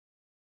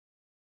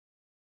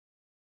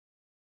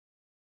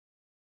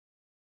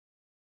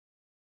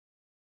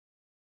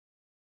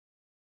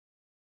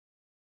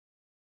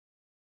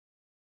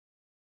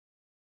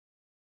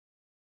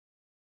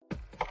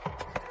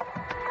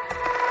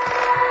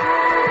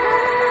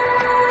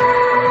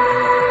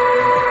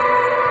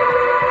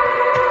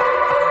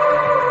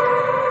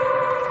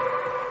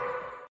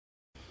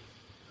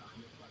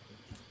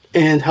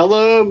And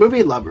hello,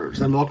 movie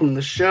lovers, and welcome to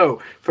the show.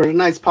 For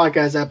tonight's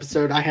podcast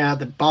episode, I have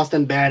the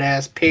Boston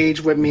Badass Paige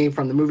with me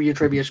from the Movie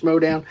Trivia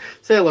Schmodown.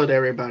 Say hello to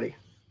everybody.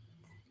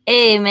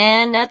 Hey,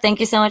 man.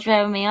 Thank you so much for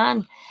having me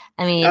on.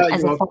 I mean, as You're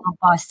a welcome. former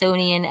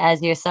Bostonian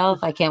as yourself,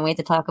 I can't wait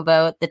to talk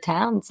about the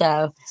town.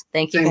 So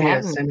thank you Same for here,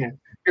 having me. same here.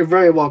 You're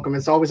very welcome.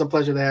 It's always a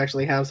pleasure to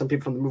actually have some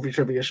people from the Movie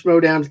Trivia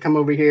Schmodown to come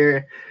over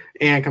here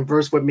and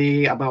converse with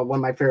me about one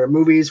of my favorite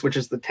movies, which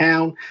is The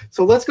Town.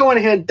 So let's go on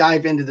ahead and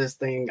dive into this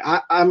thing.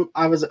 I'm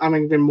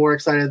even more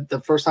excited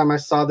the first time I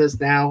saw this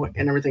now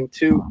and everything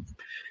too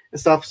and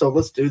stuff. So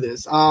let's do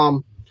this.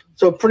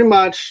 So pretty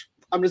much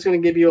I'm just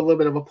going to give you a little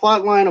bit of a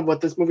plot line of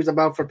what this movie's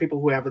about for people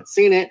who haven't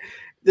seen it.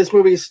 This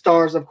movie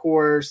stars, of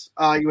course,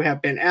 you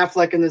have Ben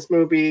Affleck in this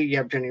movie. You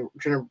have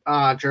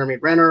Jeremy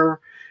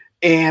Renner.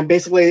 And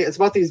basically, it's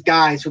about these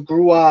guys who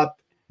grew up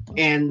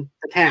in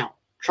the town,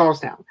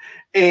 Charlestown.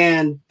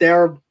 And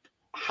they're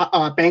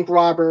bank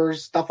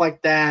robbers, stuff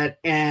like that.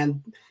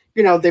 And,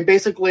 they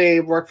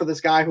basically work for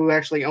this guy who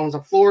actually owns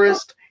a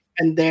florist.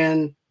 And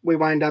then we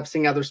wind up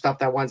seeing other stuff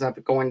that winds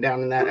up going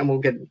down in that. And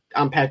we'll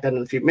unpack that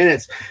in a few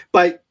minutes.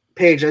 But,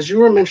 Paige, as you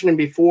were mentioning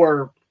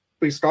before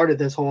we started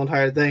this whole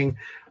entire thing,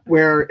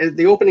 where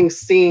the opening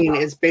scene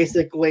is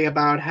basically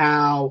about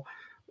how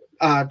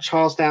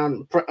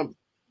Charlestown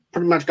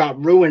pretty much got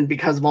ruined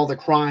because of all the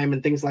crime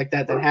and things like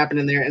that happened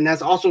in there. And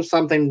that's also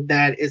something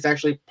that is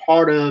actually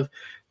part of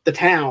the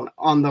town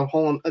on the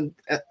whole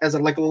as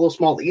like a little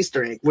small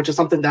Easter egg, which is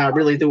something that I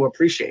really do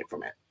appreciate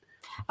from it.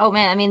 Oh,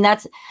 man. I mean,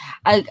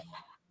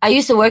 I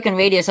used to work in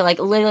radio. So like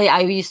literally I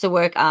used to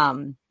work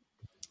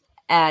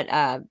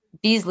at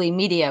Beasley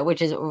Media,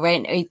 which is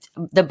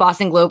the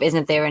Boston Globe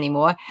isn't there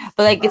anymore.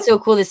 But like it's so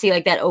cool to see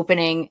like that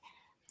opening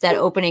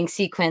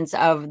sequence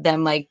of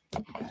them, like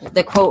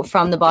the quote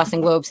from the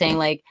Boston Globe saying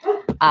like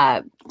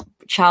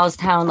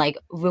Charlestown like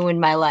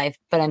ruined my life,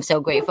 but I'm so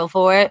grateful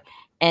for it.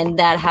 And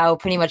that how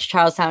pretty much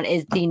Charlestown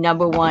is the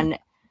number one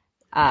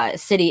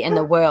city in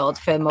the world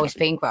for most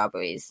bank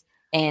robberies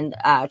and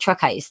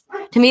truck heist.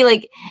 To me,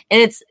 like,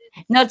 and it's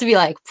not to be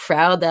like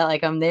proud that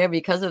like I'm there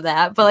because of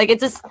that, but like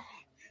it's just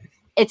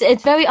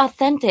it's very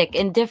authentic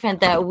and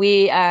different that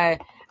we are.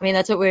 I mean,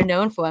 that's what we're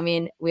known for. I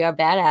mean, we are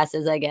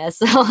badasses, I guess.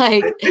 So,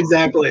 like,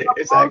 exactly.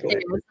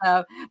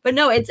 So, but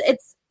no, it's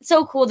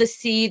so cool to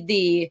see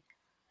the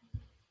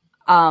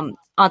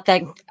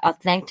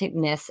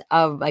authenticness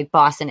of like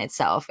Boston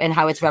itself and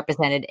how it's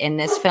represented in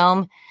this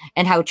film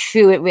and how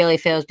true it really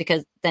feels.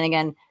 Because then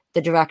again,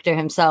 the director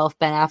himself,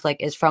 Ben Affleck,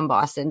 is from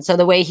Boston, so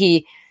the way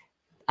he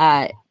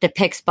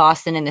depicts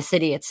Boston and the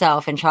city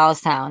itself in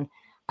Charlestown,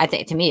 I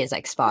think to me is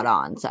like spot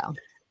on. So.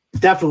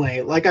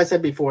 Definitely. Like I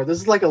said before, this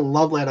is like a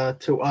love letter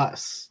to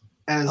us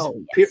as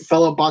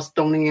fellow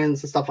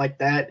Bostonians and stuff like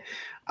that.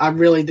 I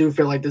really do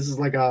feel like this is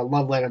like a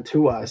love letter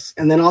to us.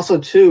 And then also,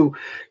 too,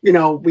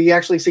 we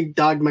actually see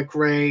Doug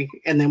McRae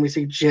and then we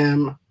see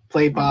Jim,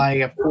 played by,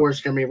 of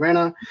course, Jeremy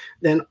Renner,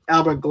 then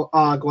Albert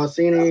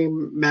Glossini,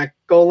 Mac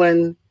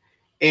Golan,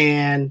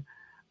 and,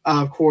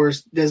 of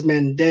course,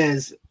 Desmond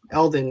Des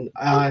Eldon,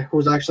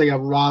 who's actually a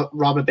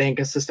robber bank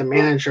assistant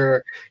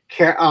manager,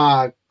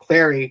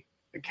 Clary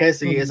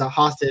Casey is a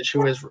hostage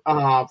who is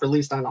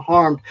released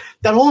unharmed.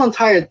 That whole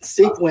entire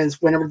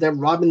sequence, whenever they're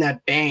robbing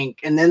that bank,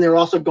 and then they're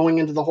also going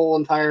into the whole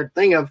entire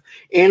thing of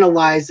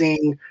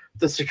analyzing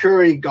the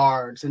security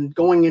guards and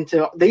going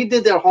into, they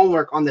did their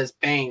homework on this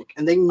bank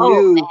and they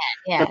knew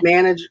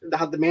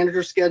the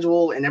manager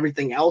schedule and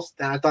everything else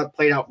that I thought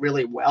played out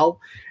really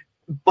well.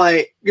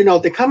 But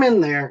they come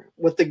in there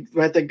with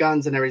the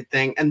guns and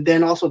everything, and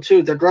then also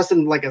too they're dressed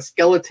in like a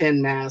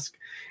skeleton mask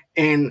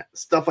and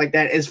stuff like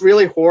that. It's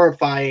really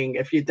horrifying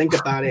if you think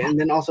about it. And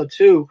then also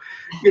too,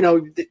 they're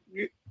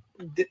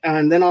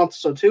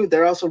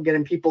also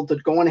getting people to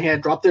go on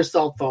ahead, drop their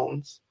cell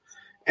phones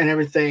and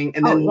everything.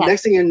 And then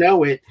next thing you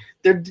know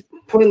they're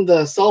putting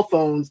the cell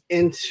phones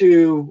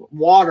into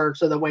water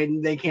so that way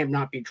they can't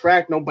not be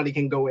tracked. Nobody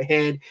can go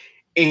ahead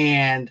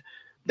and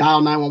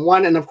dial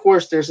 911. And of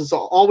course, there's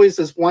always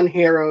this one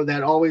hero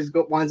that always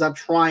winds up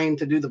trying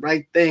to do the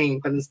right thing,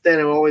 but instead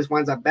it always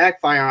winds up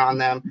backfiring on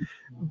them.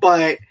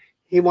 But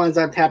he winds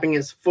up tapping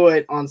his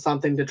foot on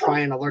something to try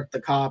and alert the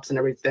cops and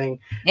everything.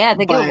 Yeah, I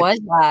think it was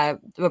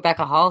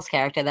Rebecca Hall's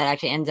character that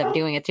actually ends up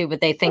doing it too,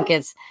 but they think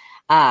it's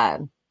I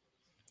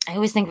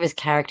always think of his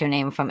character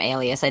name from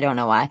Alias. I don't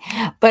know why.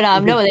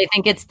 But no, they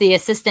think it's the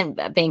assistant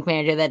bank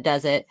manager that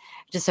does it,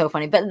 which is so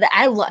funny. But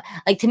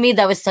to me,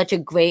 that was such a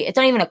great, it's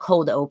not even a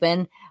cold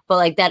open, but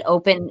like that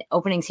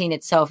opening scene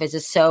itself is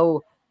just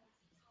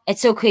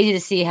it's so crazy to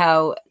see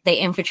how they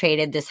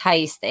infiltrated this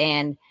heist.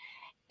 And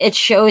it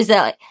shows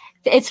that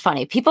it's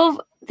funny. People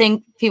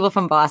think people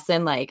from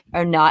Boston like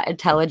are not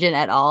intelligent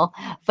at all.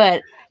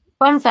 But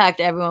fun fact,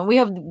 everyone, we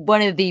have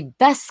one of the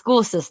best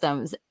school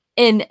systems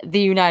in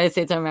the United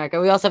States of America.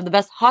 We also have the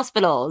best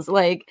hospitals.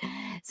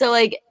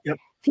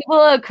 People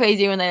are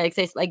crazy when they like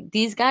say like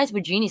these guys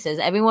were geniuses.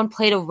 Everyone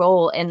played a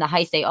role in the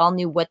heist. They all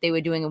knew what they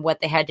were doing and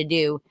what they had to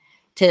do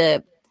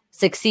to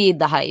succeed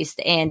the heist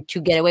and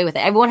to get away with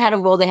it. Everyone had a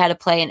role they had to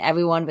play, and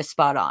everyone was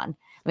spot on.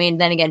 I mean,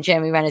 then again,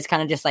 Jeremy Renner is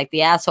kind of just like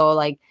the asshole,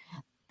 like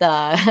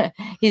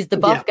he's the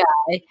buff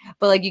guy,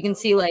 but like you can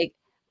see like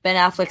Ben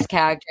Affleck's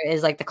character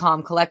is like the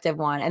calm, collective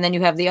one, and then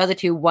you have the other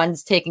two.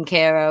 One's taking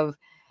care of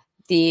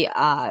the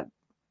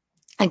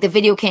like the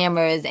video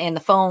cameras and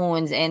the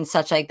phones and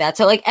such like that.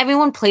 So like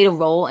everyone played a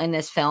role in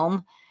this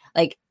film,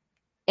 like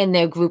in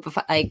their group of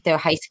like their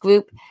heist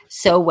group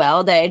so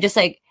well that it just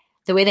like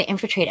the way they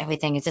infiltrate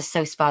everything is just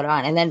so spot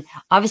on. And then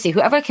obviously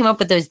whoever came up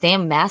with those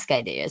damn mask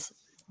ideas,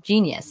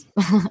 genius.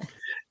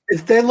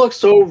 They look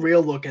so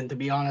real looking, to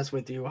be honest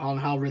with you, on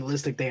how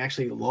realistic they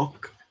actually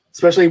look,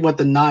 especially with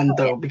the nun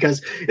though,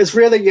 because it's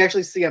rare that you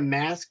actually see a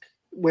mask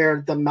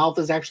where the mouth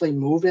is actually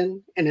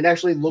moving and it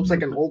actually looks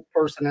like an old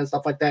person and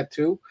stuff like that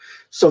too.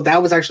 So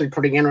that was actually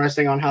pretty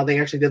interesting on how they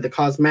actually did the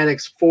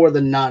cosmetics for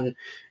the nun,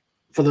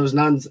 for those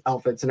nuns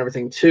outfits and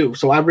everything too.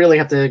 So I really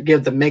have to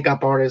give the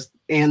makeup artist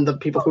and the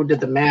people who did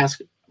the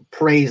mask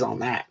praise on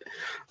that.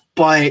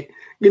 But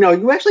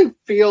you actually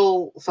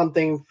feel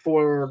something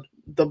for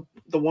the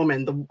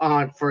woman,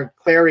 for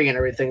Clary and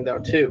everything though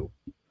too.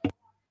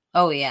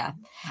 Oh yeah,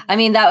 I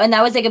mean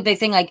that was like a big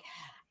thing. Like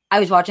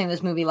I was watching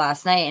this movie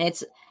last night, and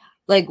it's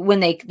like when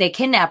they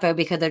kidnap her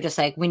because they're just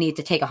like, we need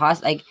to take a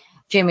hostage. Like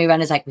Jeremy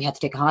Renner's like, we have to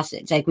take a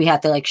hostage. Like we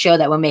have to like show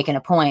that we're making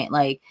a point.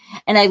 Like,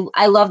 and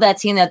I love that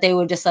scene that they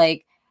were just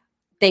like,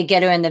 they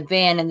get her in the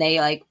van and they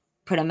like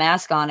put a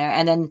mask on her,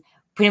 and then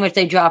pretty much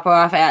they drop her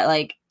off at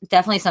like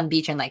definitely some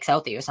beach in like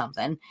Southie or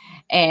something,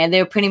 and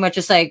they're pretty much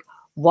just like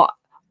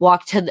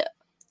walk to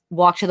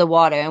the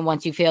water, and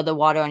once you feel the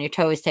water on your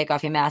toes, take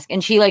off your mask.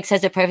 And she like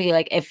says it perfectly,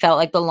 like it felt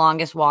like the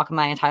longest walk of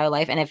my entire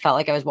life, and it felt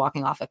like I was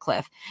walking off a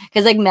cliff.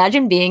 Because like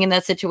imagine being in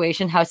that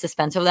situation, how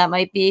suspenseful that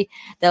might be,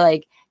 that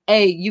like,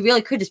 hey, you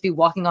really could just be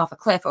walking off a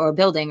cliff or a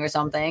building or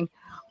something,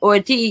 or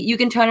D, you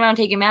can turn around,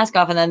 take your mask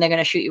off, and then they're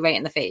gonna shoot you right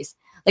in the face.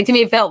 Like to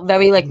me, it felt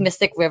very like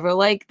Mystic River,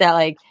 like that.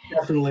 Like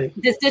definitely,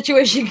 this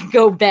situation could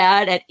go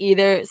bad at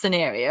either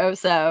scenario.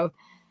 So,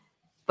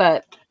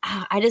 but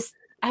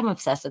I'm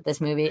obsessed with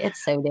this movie.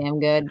 It's so damn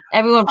good.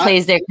 Everyone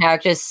plays their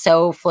characters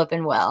so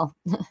flippin' well.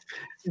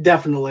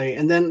 Definitely.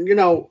 And then,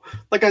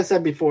 like I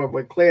said before,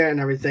 with Claire and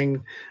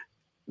everything,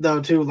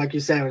 though, too, like you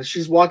said,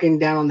 she's walking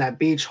down on that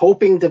beach,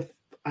 hoping to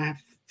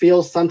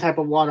feel some type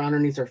of water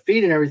underneath her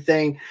feet and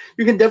everything.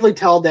 You can definitely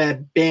tell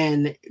that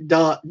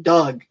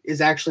Doug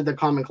is actually the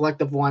calm and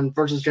collective one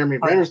versus Jeremy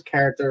Renner's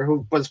character,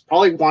 who was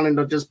probably wanting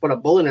to just put a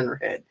bullet in her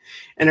head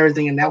and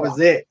everything, and that was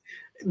it.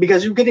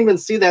 Because you can even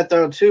see that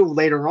though too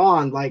later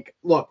on. Like,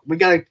 look, we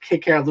gotta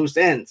take care of loose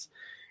ends,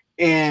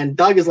 and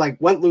Doug is like,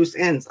 "What loose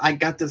ends? I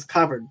got this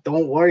covered.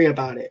 Don't worry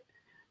about it,"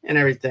 and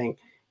everything.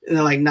 And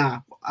they're like, "Nah,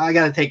 I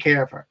gotta take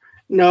care of her."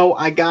 No,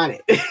 I got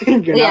it.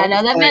 Yeah,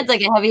 no, that man's like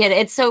a heavy hitter.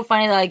 It's so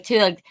funny, like too,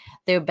 like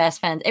they're best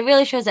friends. It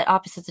really shows that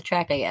opposites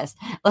attract, I guess.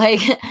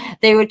 Like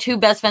they were two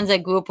best friends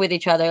that grew up with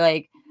each other,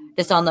 like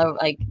just on the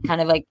like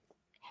kind of like,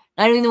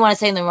 I don't even want to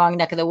say in the wrong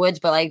neck of the woods,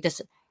 but like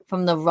just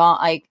from the wrong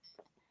like.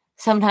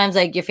 Sometimes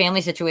like your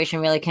family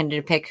situation really can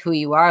depict who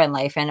you are in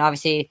life. And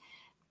obviously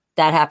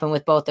that happened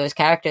with both those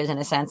characters in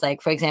a sense.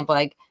 Like, for example,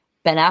 like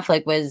Ben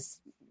Affleck was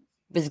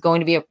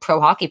going to be a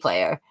pro hockey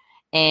player,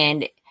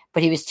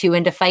 but he was too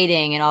into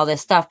fighting and all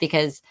this stuff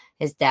because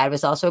his dad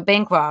was also a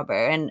bank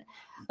robber. And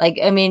like,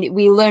 I mean,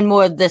 we learn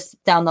more of this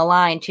down the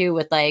line too,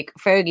 with like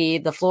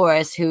Fergie, the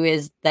florist, who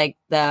is like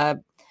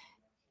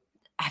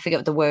I forget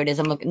what the word is.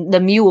 I'm looking the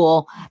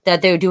mule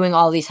that they're doing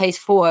all these heists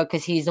for,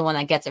 because he's the one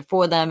that gets it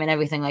for them and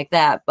everything like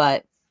that.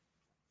 But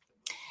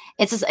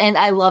it's just, and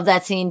I love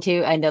that scene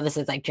too. I know this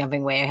is like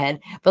jumping way ahead,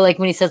 but like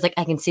when he says like,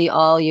 I can see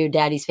all your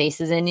daddy's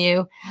faces in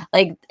you.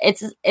 Like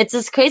it's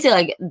just crazy.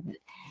 Like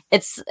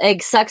it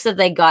sucks that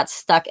they got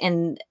stuck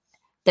in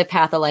the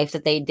path of life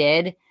that they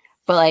did,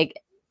 but like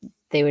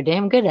they were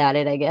damn good at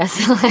it, I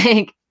guess.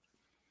 Like.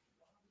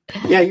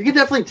 Yeah, you can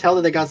definitely tell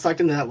that they got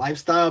sucked into that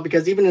lifestyle,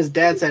 because even his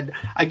dad said,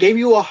 I gave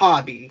you a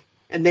hobby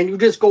and then you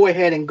just go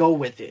ahead and go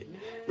with it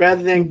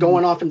rather than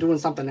going off and doing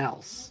something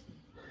else.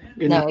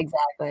 No,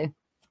 exactly.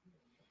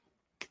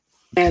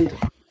 And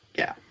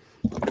yeah,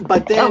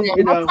 but then,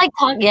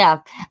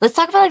 let's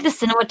talk about like the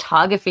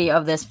cinematography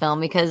of this film,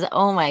 because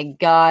oh my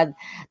God,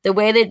 the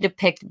way they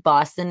depict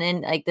Boston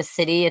and like the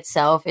city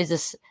itself is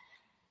just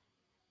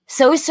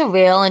so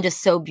surreal and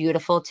just so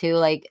beautiful too.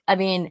 Like, I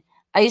mean,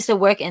 I used to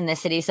work in the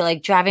city, so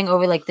like driving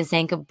over like the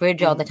Zanka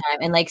Bridge all the time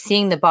and like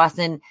seeing the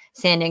Boston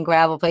sand and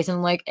gravel place, and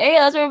I'm like, hey,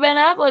 that's where Ben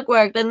Affleck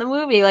worked in the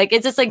movie. Like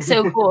it's just like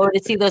so cool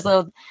to see those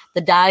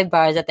the dive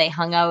bars that they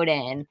hung out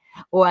in,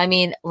 or I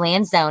mean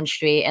Lansdowne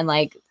Street and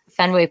like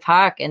Fenway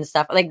Park and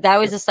stuff. Like that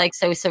was just like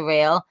so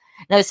surreal.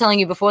 And I was telling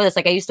you before this,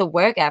 like I used to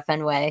work at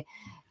Fenway,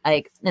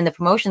 like in the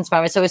promotions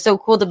department, so it was so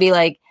cool to be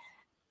like.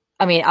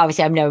 I mean,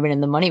 obviously I've never been in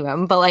the money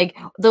room, but like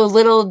those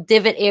little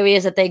divot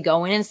areas that they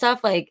go in and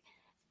stuff, like.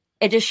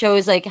 It just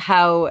shows like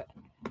how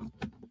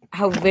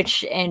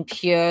rich and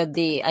pure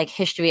the like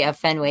history of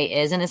Fenway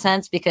is in a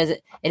sense, because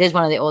it is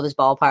one of the oldest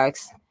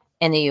ballparks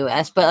in the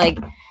US. But like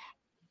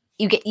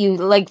you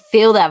like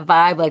feel that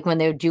vibe like when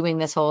they're doing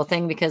this whole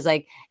thing, because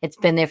like it's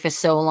been there for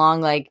so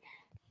long. Like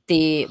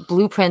the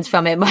blueprints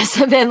from it must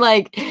have been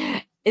like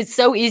it's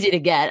so easy to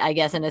get, I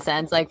guess, in a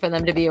sense, like for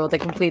them to be able to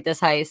complete this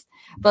heist.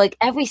 But like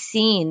every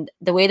scene,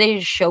 the way they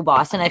show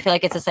Boston, I feel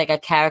like it's just like a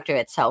character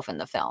itself in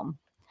the film.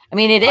 I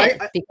mean, it is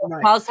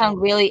because Charlestown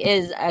really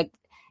is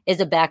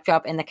a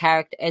backdrop in the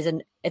character,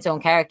 its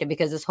own character,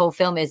 because this whole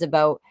film is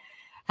about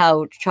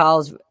how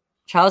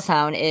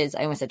Charlestown is.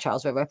 I almost said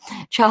Charles River.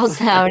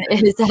 Charlestown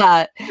is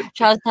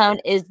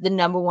the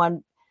number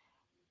one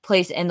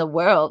place in the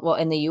world, well,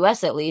 in the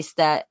U.S. at least,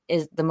 that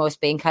is the most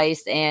bank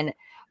heist and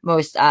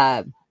most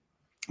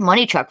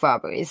money truck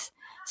robberies.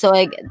 So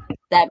like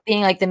that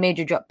being like the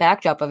major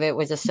backdrop of it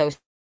was just so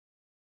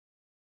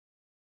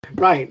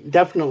right,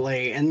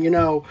 definitely. And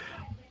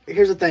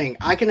here's the thing,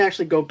 I can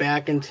actually go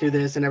back into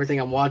this and everything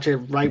and watch it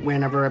right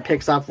whenever it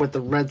picks up with the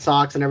Red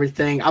Sox and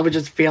everything. I was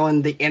just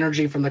feeling the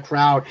energy from the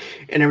crowd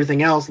and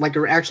everything else, like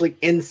you're actually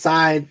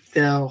inside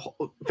the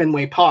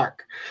Fenway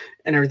Park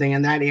and everything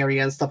in that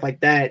area and stuff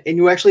like that, and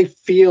you actually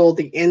feel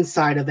the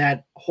inside of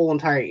that whole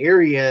entire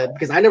area,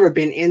 because I never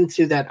been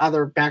into that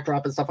other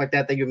backdrop and stuff like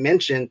that you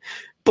mentioned,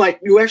 but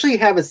you actually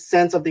have a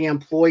sense of the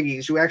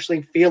employees. You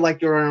actually feel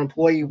like you're an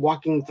employee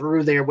walking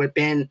through there with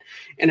Ben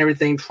and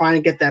everything, trying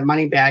to get that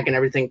money back and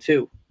everything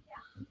too.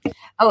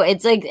 Oh,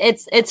 it's like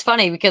it's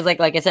funny because like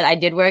I said, I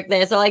did work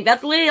there, so like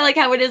that's literally like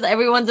how it is.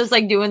 Everyone's just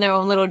like doing their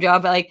own little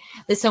job, but like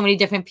there's so many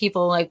different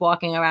people like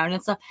walking around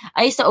and stuff.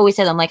 I used to always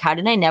say, I'm like, how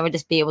did I never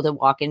just be able to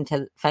walk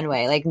into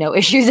Fenway, like no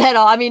issues at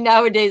all? I mean,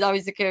 nowadays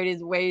obviously security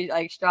is way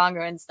like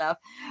stronger and stuff,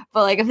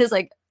 but like I'm just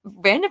like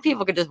random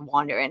people could just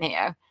wander in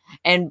here,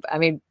 and I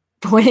mean,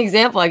 for an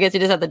example, I guess you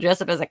just have to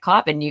dress up as a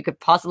cop and you could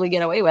possibly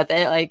get away with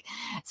it. Like,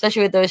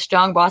 especially with those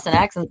strong Boston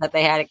accents that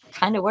they had, it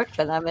kind of worked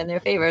for them in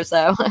their favor.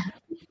 So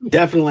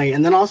definitely.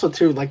 And then also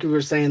too, like you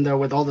were saying though,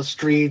 with all the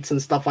streets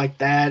and stuff like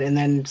that, and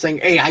then saying,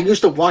 hey, I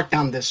used to walk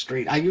down this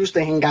street. I used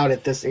to hang out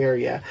at this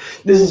area.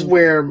 This is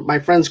where my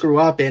friends grew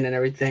up in and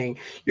everything.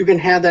 You can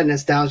have that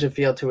nostalgia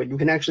feel to it. You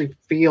can actually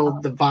feel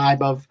the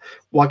vibe of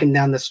walking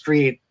down the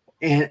street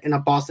in a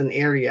Boston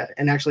area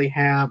and actually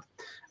have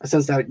a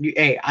sense that,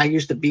 hey, I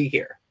used to be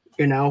here.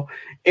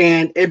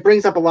 And it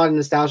brings up a lot of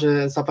nostalgia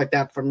and stuff like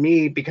that for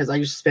me, because I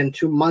used to spend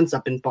 2 months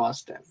up in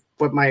Boston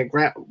with my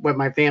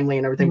family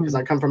and everything, because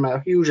I come from a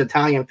huge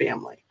Italian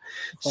family.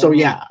 So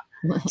yeah.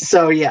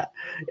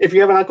 If you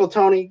have an Uncle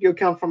Tony, you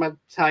come from an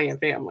Italian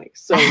family.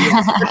 So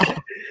yeah.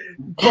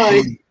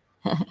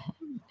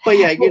 but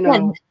yeah,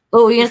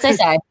 Oh, you're gonna say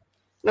sorry?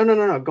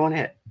 No. Go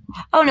ahead.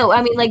 Oh no,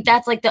 I mean like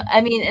that's like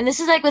and this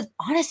is like with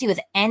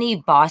any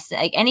Boston,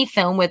 like any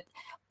film with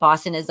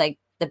Boston is like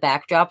the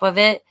backdrop of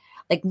it.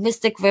 Like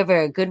Mystic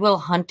River, Good Will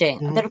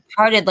Hunting, The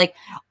Departed, like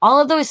all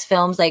of those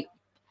films, like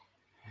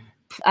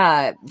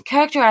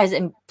characterize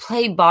and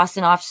play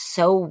Boston off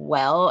so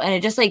well, and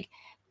it just like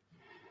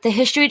the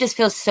history just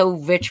feels so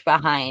rich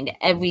behind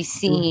every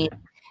scene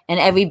and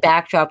every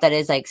backdrop that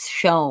is like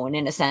shown,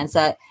 in a sense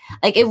that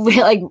like it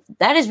really like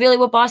that is really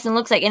what Boston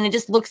looks like, and it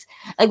just looks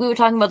like we were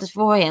talking about this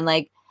beforehand,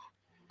 like.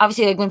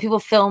 Obviously, like when people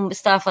film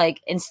stuff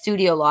like in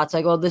studio lots,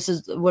 like, oh, this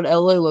is what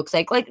LA looks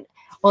like, or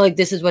like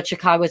this is what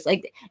Chicago's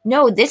like.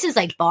 No, this is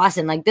like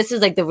Boston. Like this is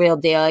like the real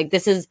deal. Like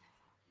this is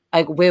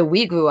like where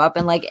we grew up,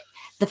 and like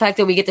the fact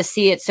that we get to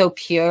see it so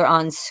pure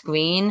on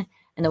screen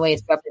and the way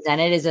it's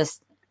represented is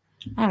just,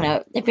 I don't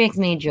know, it brings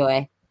me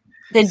joy.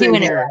 They're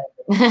doing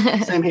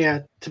it. Same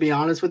here, to be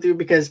honest with you,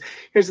 because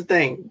here's the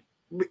thing.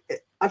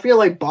 I feel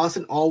like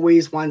Boston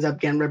always winds up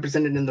getting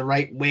represented in the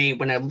right way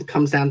when it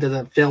comes down to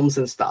the films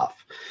and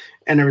stuff.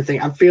 And everything.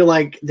 I feel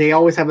like they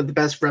always have the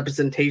best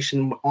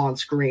representation on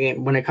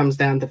screen when it comes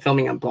down to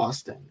filming in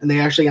Boston, and they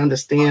actually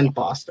understand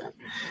Boston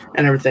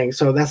and everything.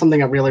 So that's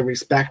something I really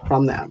respect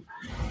from them,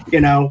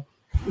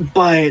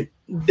 But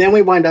then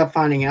we wind up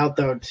finding out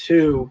though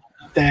too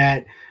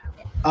that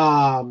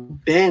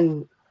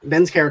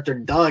Ben's character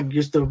Doug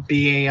used to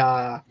be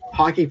a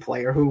hockey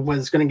player who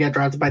was going to get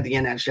drafted by the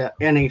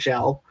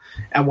NHL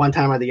at one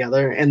time or the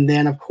other, and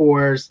then of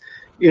course.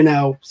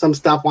 Some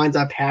stuff winds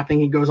up happening.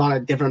 He goes on a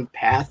different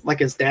path. Like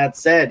his dad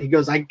said, he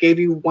goes, I gave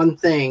you one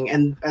thing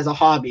and as a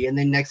hobby. And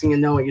then next thing you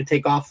know it, you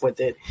take off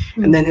with it.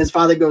 Mm-hmm. And then his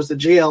father goes to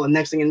jail. And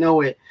next thing you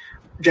know it,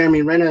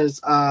 Jeremy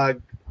Renner's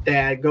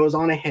dad goes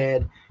on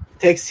ahead,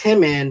 takes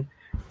him in.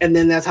 And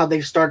then that's how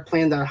they start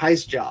playing their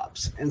heist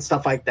jobs and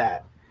stuff like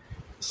that.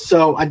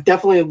 So I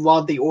definitely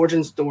love the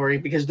origin story,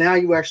 because now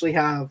you actually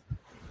have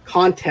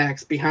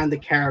context behind the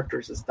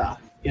characters and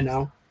stuff,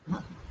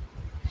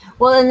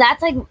 Well, and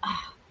that's like...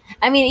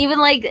 I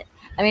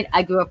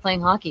I grew up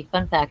playing hockey.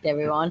 Fun fact,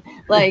 everyone.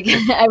 Like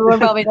everyone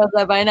probably knows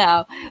that by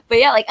now. But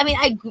yeah, like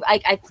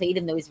I played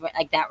in those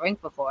like that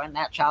rink before, in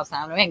that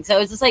Charlestown rink. So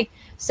it's just like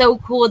so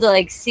cool to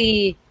like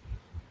see.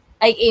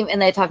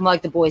 And they're talking about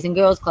like the Boys and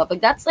Girls Club.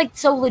 Like that's like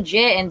so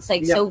legit and it's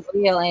like so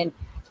real, and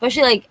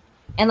especially like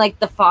and like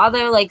the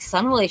father like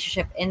son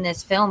relationship in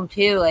this film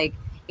too. Like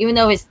even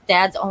though his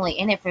dad's only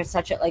in it for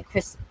such a like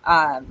Chris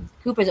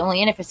Cooper's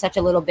only in it for such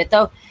a little bit,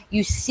 though,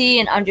 you see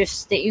and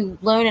understand, you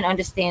learn and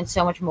understand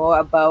so much more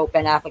about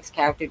Ben Affleck's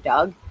character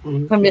Doug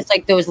from just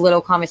like those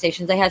little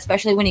conversations they had,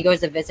 especially when he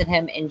goes to visit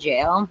him in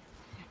jail,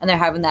 and they're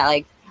having that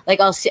like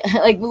I'll see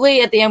like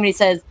Lee at the end when he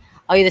says,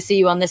 I'll either see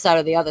you on this side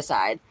or the other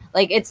side.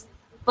 Like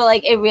but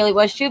like it really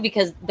was true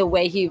because the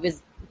way he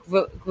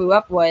grew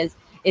up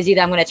is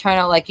either I'm going to turn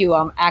out like you,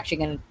 or I'm actually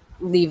going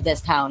to leave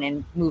this town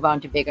and move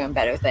on to bigger and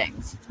better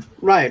things.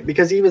 Right,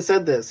 because he even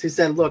said this. He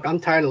said, look, I'm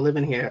tired of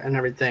living here and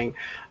everything.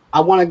 I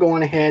want to go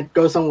on ahead,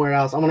 go somewhere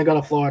else. I want to go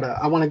to Florida.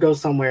 I want to go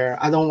somewhere.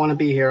 I don't want to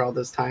be here all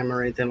this time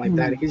or anything like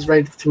that. He's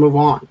ready to move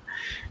on.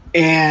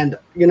 And,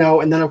 you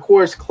know, and then, of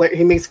course,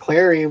 he meets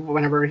Clary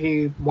whenever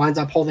he winds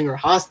up holding her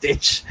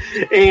hostage.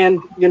 And,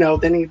 you know,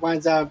 then he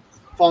winds up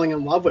falling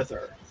in love with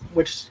her,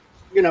 which,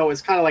 you know,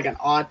 is kind of like an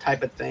odd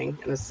type of thing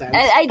in a sense.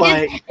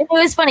 It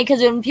was funny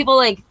because when people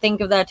like think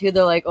of that too,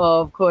 they're like,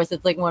 oh, of course,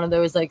 it's like one of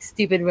those like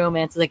stupid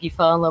romances, like you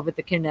fell in love with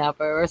the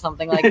kidnapper or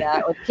something like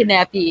that, or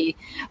kidnappee.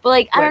 But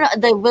like, I don't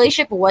know, the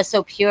relationship was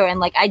so pure,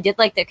 and like I did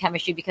like their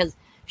chemistry because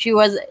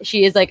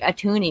she is like a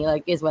toonie,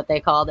 like is what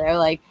they called her.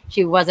 Like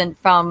she wasn't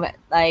from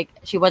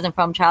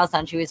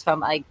Charlestown. She was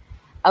from like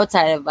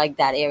outside of like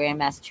that area in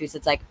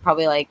Massachusetts, like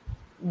probably like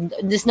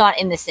just not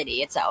in the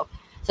city itself.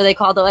 So they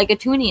called it like a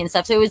toonie and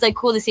stuff. So it was like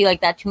cool to see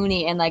like that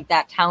toonie and like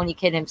that townie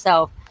kid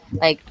himself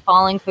like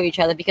falling for each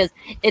other, because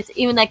it's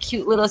even that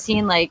cute little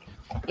scene, like,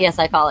 yes,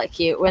 I call it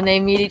cute, when they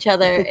meet each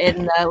other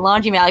in the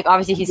laundromat. Like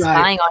obviously he's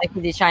spying on it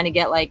because he's trying to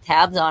get like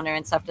tabs on her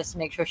and stuff just to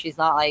make sure she's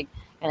not like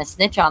gonna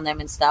snitch on them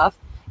and stuff,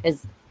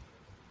 because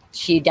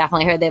she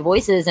definitely heard their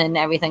voices and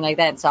everything like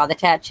that and saw the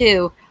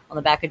tattoo on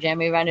the back of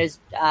Jeremy Renner's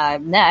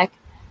neck.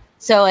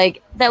 So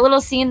like that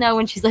little scene though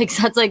when she's like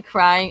starts like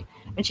crying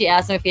when she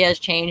asks him if he has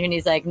change and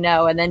he's like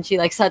no, and then she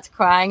like starts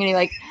crying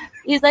and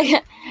he's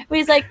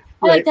like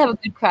I like to have a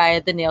good cry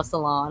at the nail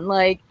salon,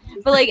 like,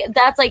 but like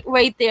that's like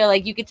right there,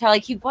 like you could tell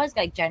like he was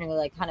like generally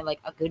like kind of like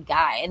a good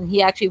guy, and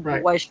he actually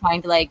was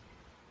trying to like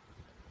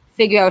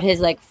figure out his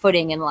like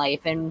footing in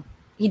life, and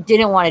he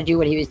didn't want to do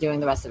what he was doing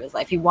the rest of his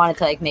life. He wanted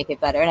to like make it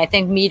better, and I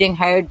think meeting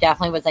her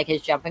definitely was like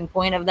his jumping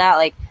point of that,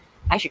 like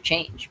I should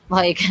change,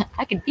 like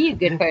I could be a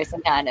good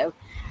person kind of.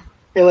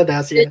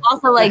 It's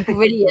also like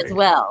gritty as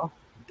well.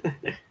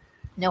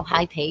 No,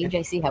 hi Paige,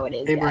 I see how it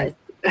is, hey, guys.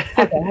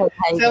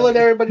 Okay, tell it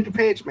everybody to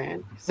Paige,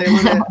 man. Say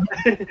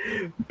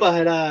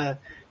but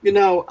you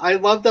know, I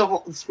love the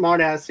whole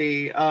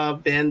smart-assy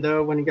Ben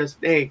though when he goes,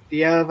 "Hey, do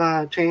you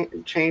have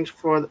change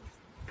for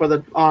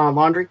the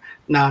laundry?"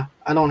 Nah,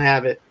 I don't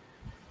have it.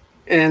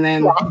 And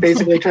then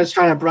basically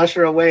trying to brush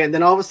her away, and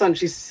then all of a sudden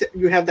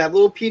you have that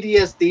little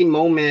PTSD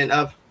moment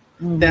of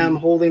them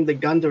holding the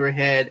gun to her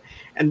head,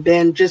 and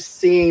then just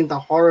seeing the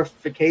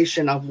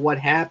horrification of what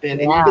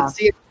happened, and you can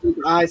see it in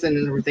her eyes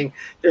and everything.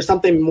 There's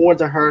something more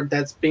to her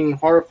that's being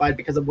horrified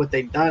because of what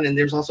they've done, and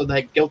there's also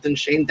that guilt and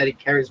shame that he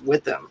carries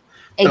with him.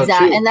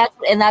 Exactly,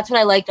 and that's what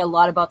I liked a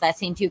lot about that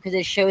scene too, because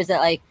it shows that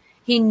like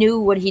he knew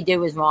what he did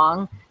was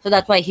wrong, so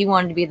that's why he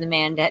wanted to be the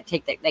man to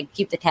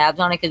keep the tabs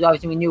on it, because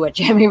obviously we knew what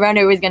Jeremy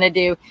Renner was going to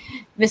do.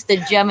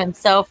 Mr. Jem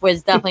himself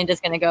was definitely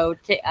just going to go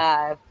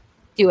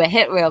do a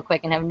hit real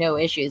quick and have no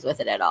issues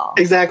with it at all.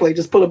 Exactly.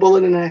 Just put a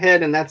bullet in her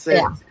head and that's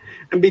it.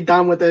 And be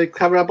done with it,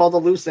 cover up all the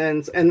loose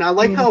ends. And I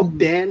like how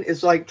Ben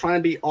is like trying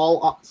to be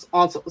all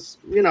on,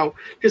 you know,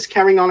 just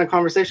carrying on a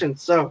conversation.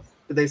 So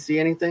did they see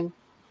anything?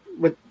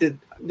 What did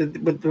the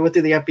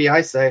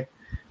FBI say?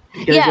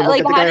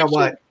 Like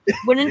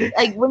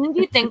wouldn't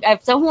you think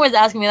if someone was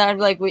asking me that, I'd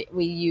be like,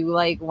 were you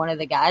like one of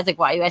the guys? Like,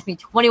 why you asked me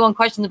 21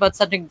 questions about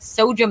something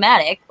so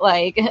dramatic?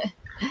 Like,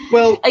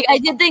 well, like I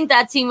did think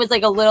that scene was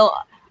like a little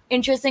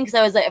interesting, because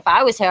I was like, if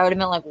I was her, I would have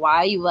been like, why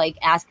are you like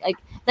ask like.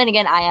 Then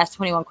again, I asked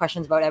 21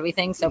 questions about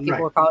everything, so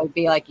people would probably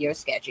be like, you're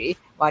sketchy.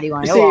 Why do you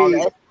want to know all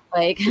this?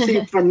 Like,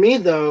 see, for me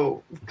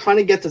though, trying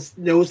to get to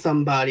know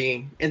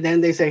somebody, and then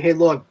they say, hey,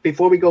 look,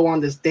 before we go on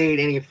this date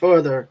any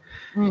further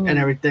and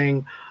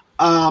everything,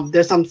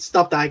 there's some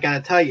stuff that I gotta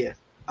tell you.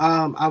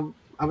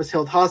 I was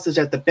held hostage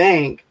at the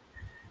bank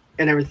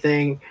and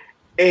everything,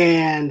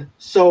 and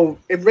so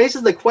it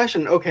raises the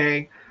question,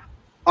 okay,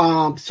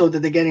 so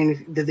did they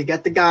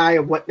get the guy,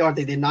 or what, or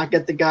they did not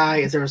get the guy?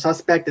 Is there a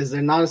suspect? Is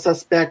there not a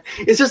suspect?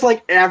 It's just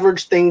like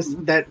average things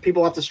that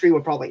people off the street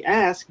would probably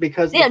ask,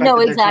 because exactly. But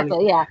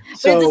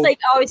it's just like,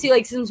 obviously,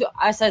 like, since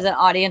us as an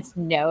audience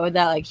know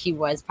that like he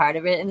was part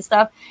of it and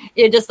stuff,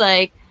 you're just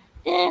like,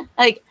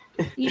 like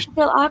you should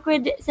feel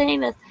awkward saying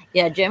this.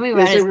 Yeah, Jeremy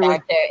Renner's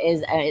character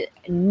is a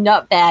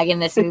nutbag in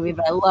this movie,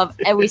 but I love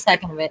every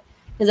second of it,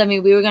 because I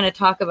mean we were going to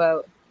talk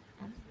about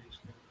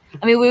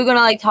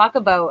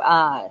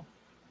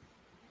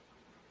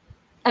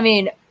I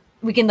mean,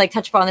 we can like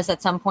touch upon this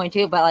at some point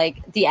too, but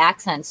like the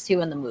accents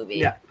too in the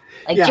movie.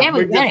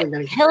 Jeremy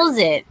Renner kills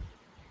it.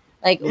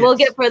 Like we'll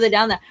get further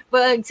down that,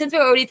 but like, since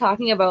we're already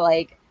talking about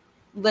like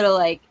little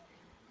like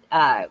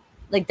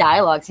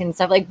dialogues and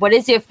stuff, like what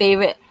is your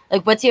favorite?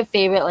 Like, what's your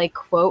favorite like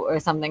quote or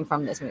something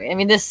from this movie? I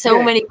mean, there's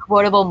so many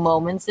quotable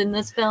moments in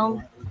this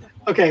film.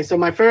 Okay, so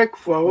my favorite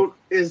quote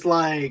is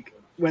like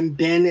when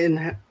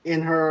Ben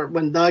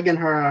when Doug and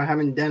her are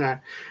having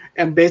dinner,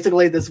 and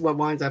basically this is what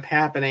winds up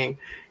happening.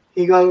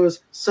 He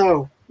goes,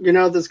 so, you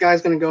know, this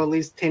guy's going to go at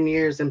least 10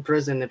 years in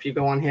prison if you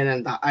go on ahead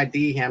and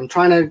ID him,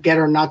 trying to get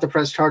her not to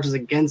press charges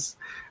against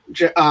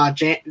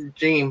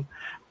Jim.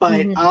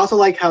 But I also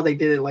like how they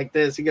did it like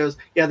this. He goes,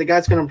 yeah, the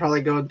guy's going to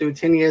probably go do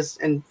 10 years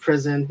in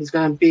prison. He's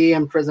going to be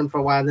in prison for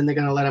a while. Then they're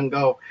going to let him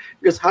go.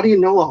 He goes, how do you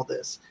know all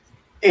this?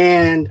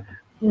 And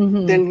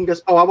then he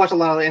goes, oh, I watch a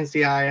lot of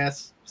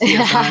NCIS.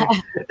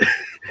 CSI.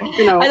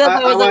 You know, I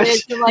thought that was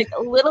amazing. Like,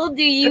 little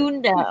do you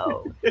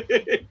know.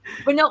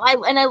 But no,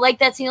 I like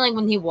that scene, like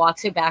when he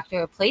walks her back to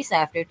her place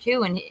after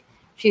too, and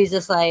she's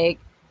just like,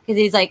 because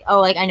he's like,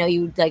 oh, like I know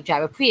you like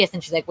drive a Prius,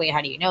 and she's like, wait,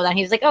 how do you know that? And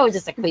he was like, oh, it's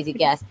just a crazy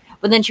guess.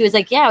 But then she was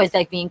like, yeah, I was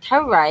like being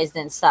terrorized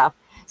and stuff.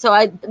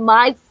 So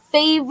my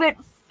favorite,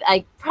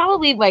 like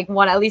probably like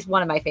at least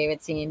one of my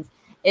favorite scenes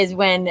is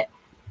when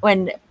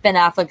Ben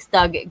Affleck's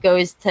Doug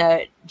goes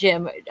to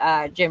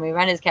Jeremy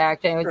Renner's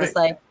character, and it was just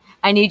like,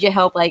 I need your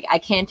help. Like, I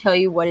can't tell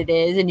you what it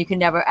is, and you can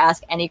never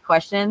ask any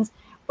questions,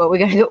 but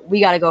we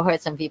gotta go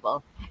hurt some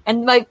people.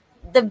 And like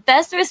the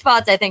best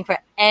response I think for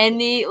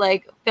any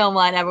like film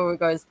line ever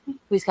goes,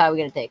 whose car are we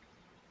gonna take?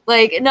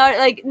 Like,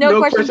 no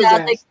questions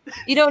asked. Like,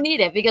 you don't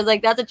need it, because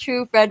like that's a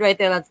true friend right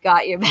there that's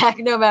got your back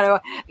no matter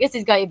what. I guess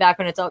he's got your back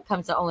when it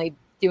comes to only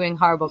doing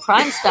horrible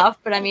crime stuff,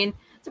 but I mean,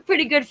 it's a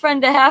pretty good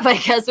friend to have, I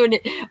guess, when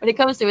it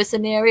comes to a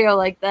scenario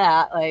like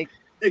that. Like,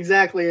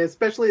 exactly,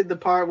 especially the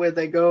part where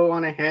they go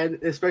on ahead,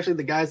 especially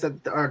the guys that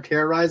are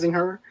terrorizing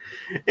her,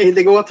 and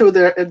they go up to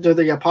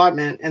the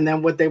apartment, and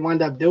then what they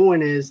wind up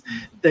doing is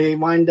they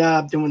wind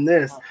up doing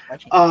this.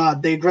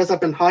 They dress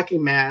up in hockey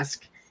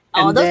masks.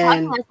 Oh, those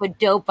hockey masks were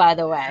dope, by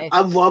the way.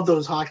 I love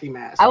those hockey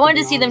masks. I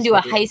wanted to see them do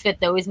a heist with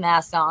those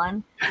masks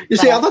on. You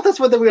see, I thought that's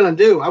what they were going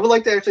to do. I would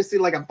like to actually see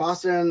like a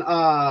Boston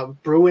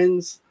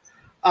Bruins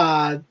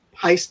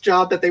heist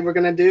job that they were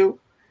going to do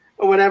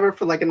or whatever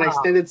for like an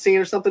extended scene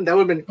or something. That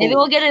would have been cool. Maybe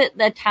we'll get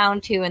the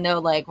town too, and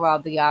they'll like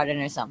rob the garden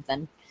or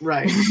something.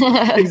 Right.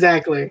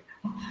 Exactly.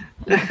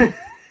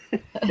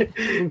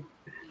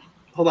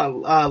 Hold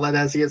on. Let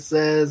us see. It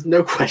says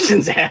no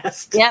questions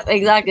asked. Yep,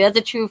 exactly. That's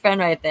a true friend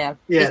right there.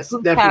 Yes,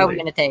 definitely. Car are we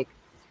gonna take?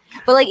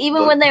 But like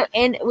even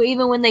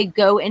when they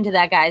go into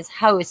that guy's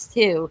house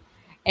too,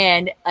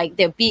 and like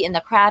they're beating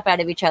the crap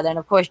out of each other, and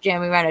of course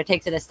Jeremy Renner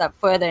takes it a step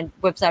further and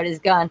whips out his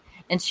gun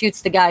and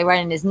shoots the guy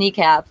right in his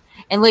kneecap,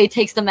 and Lee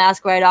takes the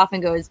mask right off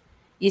and goes,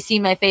 "You see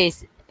my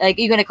face? Like,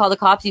 you're gonna call the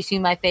cops? You see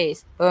my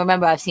face, but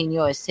remember, I've seen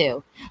yours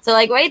too." So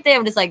like right there,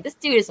 I'm just like, this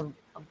dude is a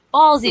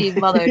ballsy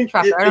mother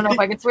trucker. I don't know if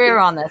I can swear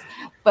on this,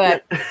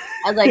 but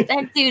I was like,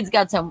 that dude's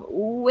got some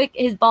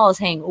his balls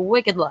hang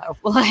wicked low.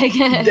 Like,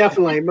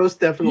 definitely, most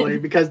definitely,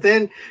 because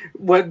then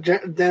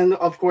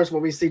of course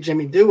what we see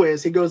Jimmy do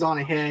is he goes on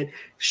ahead,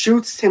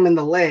 shoots him in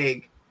the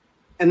leg,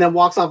 and then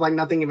walks off like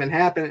nothing even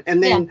happened,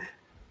 and then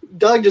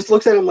Doug just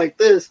looks at him like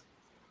this,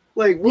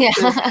 like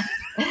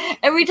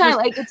every time.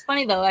 Like, it's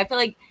funny though. I feel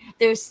like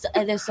they're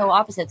so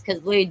opposites,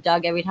 because literally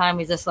Doug every time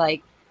he's just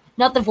like,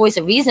 not the voice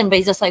of reason, but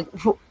he's just like,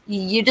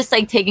 you're just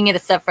like taking it a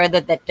step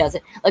further. That does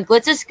it. Like,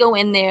 let's just go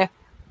in there,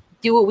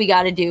 do what we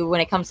got to do when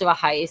it comes to a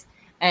heist,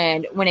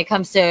 and when it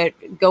comes to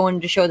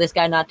going to show this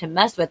guy not to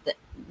mess with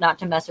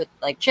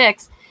like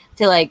chicks,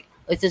 to like,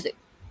 let's just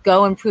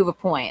go and prove a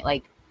point,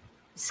 like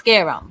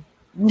scare him,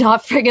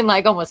 not friggin'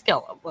 like almost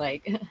kill him,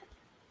 like.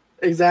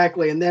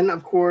 Exactly. And then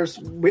of course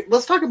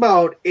let's talk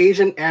about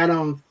Agent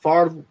Adam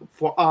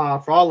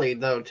Frawley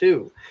though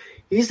too.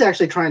 He's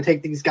actually trying to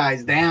take these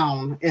guys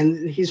down,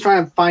 and he's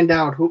trying to find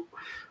out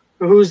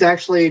who's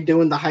actually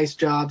doing the heist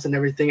jobs and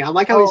everything. I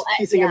like how he's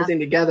piecing everything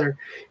together.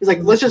 He's like,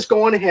 let's just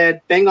go on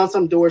ahead, bang on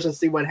some doors, and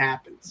see what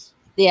happens.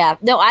 Yeah.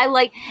 No,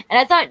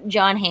 I thought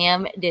John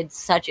Hamm did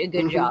such a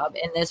good job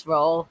in this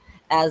role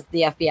as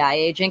the FBI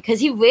agent, because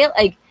he really,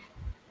 like,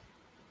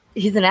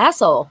 he's an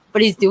asshole,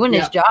 but he's doing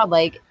his job.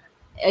 Like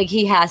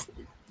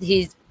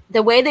he's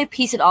the way they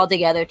piece it all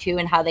together too,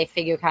 and how they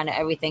figure kind of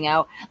everything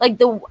out. Like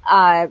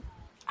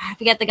I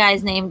forget the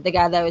guy's name, the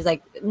guy that was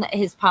like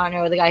his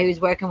partner, or the guy he was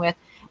working with,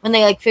 when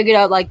they like figured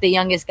out like the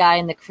youngest guy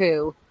in the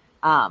crew,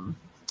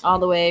 all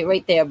the way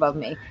right there above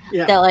me,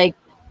 that like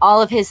all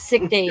of his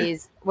sick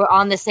days were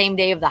on the same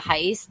day of the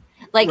heist.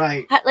 Like,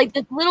 like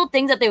the little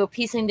things that they were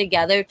piecing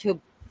together to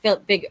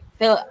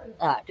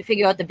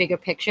figure out the bigger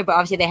picture, but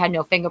obviously they had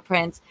no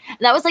fingerprints. And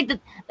that was like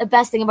the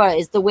best thing about it,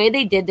 is the way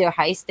they did their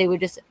heist. They were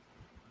just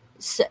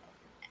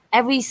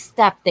every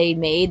step they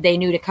made, they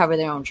knew to cover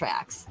their own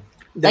tracks.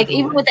 Definitely. Like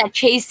even with that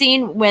chase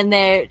scene, when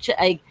they're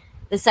like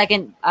the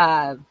second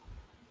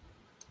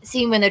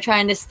scene when they're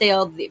trying to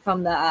steal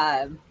from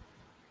the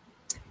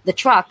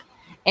truck,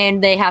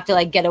 and they have to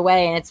like get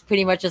away, and it's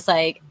pretty much just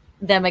like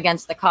them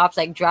against the cops,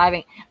 like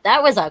driving.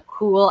 That was a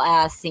cool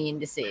ass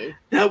scene to see.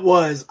 That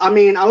was. I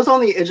mean, I was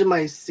on the edge of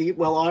my seat,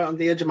 well, on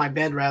the edge of my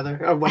bed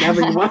rather, or whatever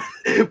you want,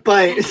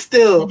 but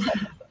still.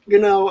 You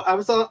know, I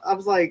was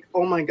like,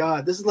 oh my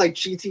god, this is like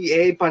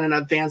GTA but an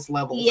advanced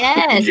level.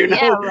 Yes, you know?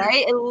 Yeah,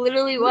 right. It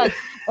literally was,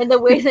 and the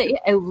way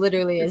that it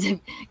literally is.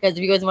 Because if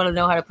you guys want to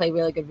know how to play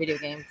really good video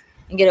games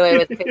and get away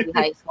with crazy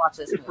heists, watch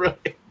this movie.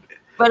 Right.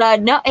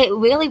 But no, it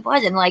really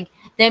was, and like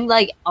them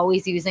like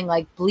always using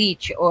like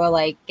bleach or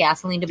like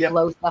gasoline to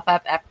blow stuff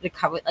up after to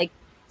cover it, like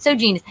so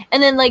genius.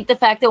 And then like the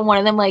fact that one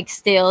of them like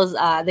steals,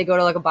 they go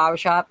to like a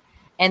barbershop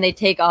and they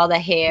take all the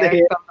hair from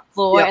the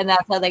floor, and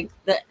that's how like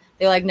the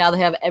they're like now they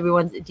have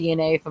everyone's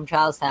DNA from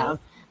Charlestown.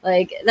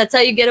 Like that's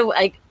how you get away.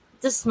 Like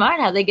just smart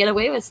how they get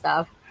away with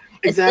stuff.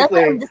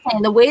 Exactly. I'm just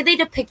saying, the way they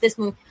depict this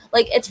movie,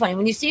 like it's funny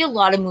when you see a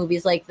lot of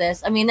movies like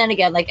this. I mean, then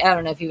again, like I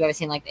don't know if you've ever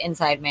seen like The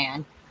Inside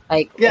Man,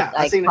 like like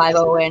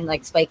 5-0 and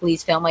like Spike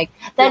Lee's film, like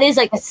that is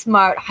like a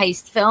smart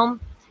heist film,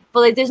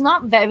 but like there's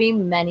not very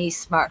many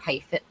smart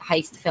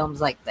heist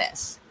films like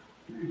this.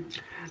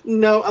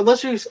 No,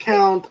 unless you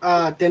count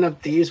Den of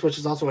Thieves, which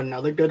is also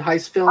another good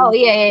heist film. Oh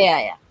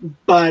yeah.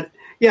 But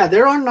yeah,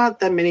 there are not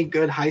that many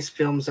good heist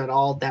films at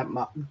all that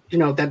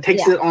that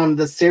takes it on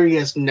the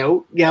serious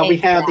note. Yeah, we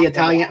have the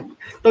Italian.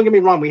 Don't get me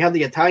wrong, we have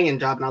the Italian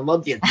Job, and I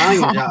love the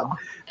Italian Job.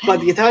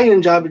 But the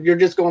Italian Job, you're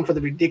just going for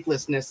the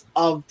ridiculousness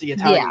of the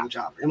Italian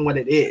Job and what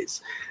it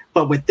is.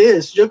 But with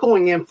this, you're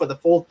going in for the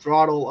full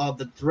throttle of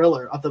the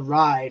thriller, of the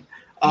ride,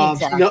 of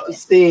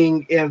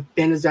seeing if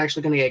Ben is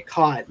actually going to get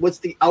caught. What's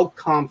the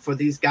outcome for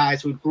these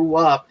guys who grew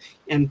up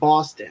in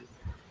Boston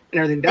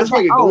and everything? That's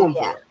what you're going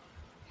for.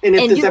 And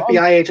if this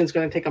FBI agent's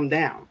going to take them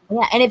down.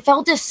 Yeah, and it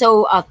felt just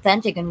so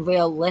authentic and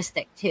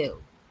realistic,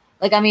 too.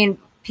 Like, I mean,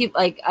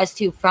 people like us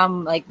two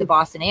from, like, the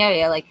Boston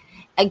area, like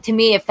to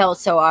me, it felt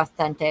so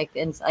authentic.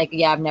 And, like,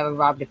 yeah, I've never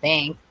robbed a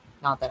bank.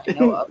 Not that I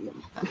know of.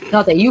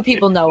 Not that you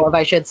people know of,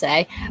 I should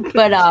say.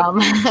 But,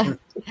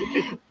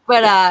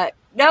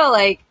 no,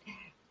 like,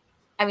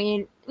 I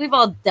mean, we've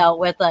all dealt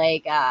with,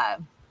 like,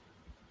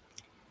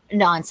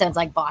 nonsense,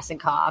 like Boston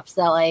cops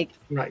that, like,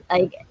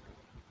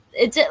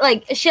 it's,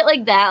 like, shit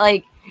like that,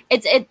 like,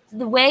 it's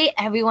the way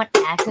everyone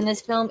acts in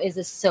this film is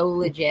just so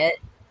legit.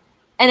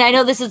 And I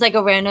know this is like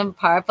a random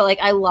part, but like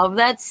I love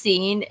that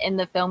scene in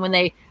the film when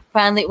they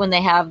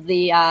have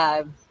the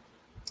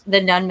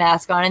nun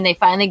mask on and they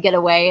finally get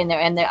away and they're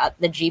in the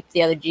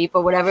other Jeep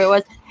or whatever it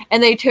was,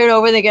 and they turn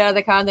over and they get out of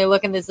the car and they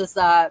look and there's this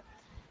I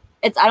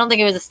don't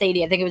think it was a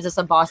stadium, I think it was just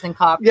a Boston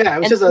cop. Yeah, it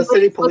was just a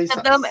city police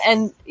at them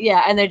and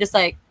they're just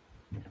like,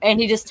 and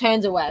he just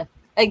turns away.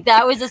 Like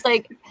that was just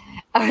like,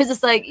 I was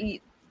just like,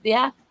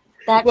 yeah.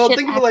 Think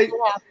of it like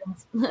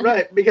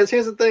right, because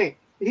here's the thing: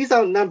 he's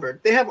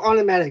outnumbered. They have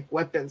automatic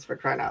weapons for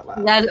crying out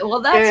loud.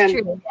 That's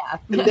true. Yeah.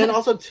 And then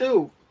also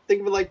too,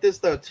 think of it like this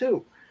though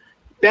too: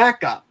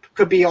 backup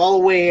could be all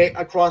the way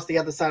across the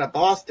other side of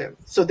Boston.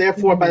 So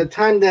therefore, by the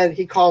time that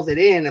he calls it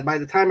in, and by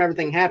the time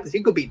everything happens,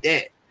 he could be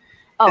dead.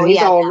 Oh,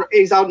 and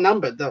he's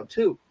outnumbered though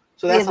too.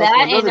 So that's and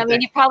I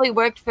mean, he probably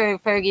worked for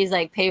Fergie's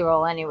like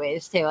payroll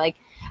anyways too. Like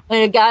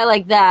when a guy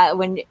like that,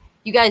 when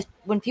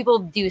people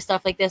do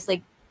stuff like this,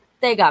 like.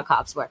 They got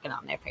cops working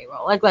on their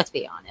payroll. Like, let's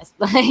be honest.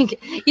 Like,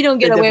 you don't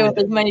get away with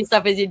as many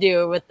stuff as you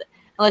do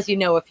unless you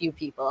know a few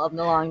people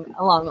along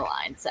the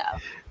line. So,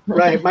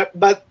 right.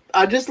 But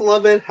I just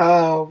love it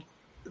how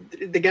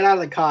they get out of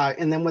the car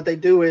and then what they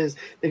do is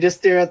they just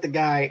stare at the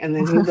guy and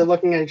then they're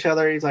looking at each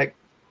other. He's like,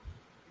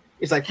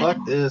 fuck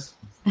this.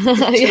 And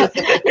I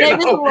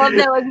just love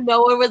that like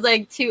no one was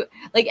like too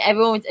like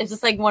everyone was. It's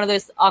just like one of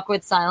those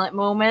awkward silent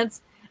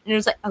moments, and it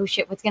was like, oh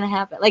shit, what's gonna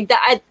happen? Like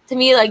that to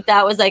me, like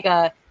that was like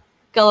a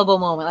gullible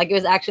moment. Like it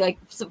was actually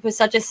like for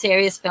such a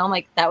serious film,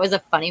 like that was a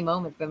funny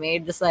moment for me,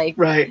 just like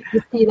to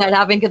see that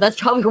happen, because that's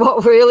probably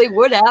what really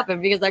would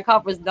happen, because that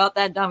cop was not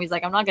that dumb. He's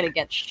like, I'm not gonna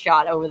get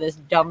shot over this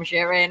dumb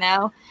shit right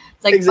now.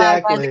 It's like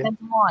 5 guys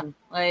against 1.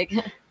 Like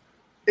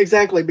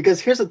exactly,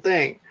 because here's the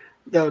thing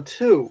though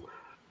too,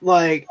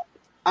 like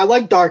I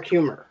like dark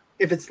humor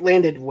if it's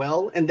landed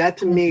well, and that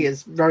to me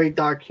is very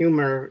dark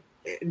humor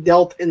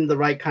dealt in the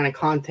right kind of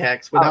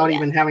context without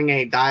even having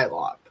any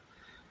dialogue.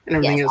 And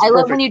everything is perfect. I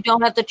love when you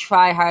don't have to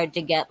try hard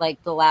to get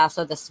like the laughs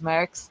or the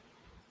smirks.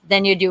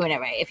 Then you're doing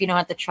it right. If you don't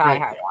have to try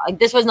hard, like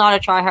this was not a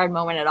try hard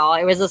moment at all.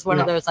 It was just one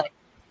of those like,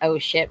 oh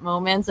shit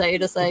moments that you're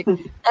just like,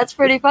 that's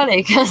pretty funny,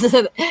 because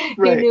you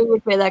knew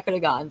which way that could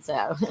have gone.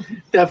 So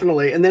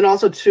definitely. And then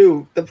also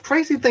too, the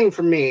crazy thing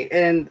for me,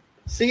 and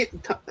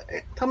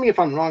tell me if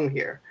I'm wrong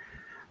here,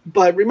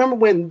 but remember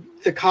when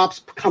the cops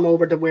come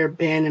over to where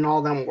Ben and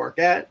all them work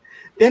at?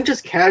 Ben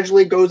just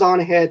casually goes on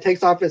ahead,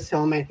 takes off his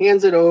helmet,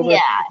 hands it over,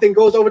 then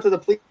goes over to the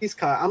police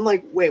car. I'm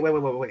like, wait.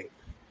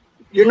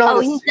 You're not.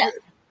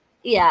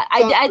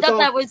 I thought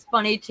that was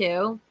funny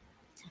too.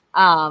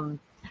 I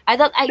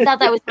thought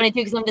that was funny too,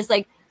 because I'm just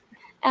like,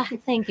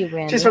 thank you,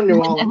 Brandon. She's from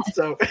New Orleans,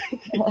 so.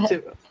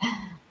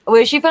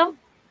 Where is she from?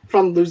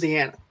 From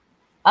Louisiana.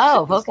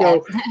 Oh,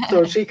 okay.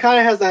 So she kind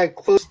of has that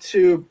close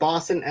to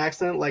Boston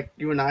accent, like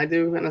you and I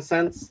do, in a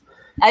sense.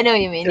 I know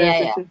what you mean.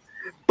 Yeah.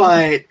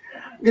 But.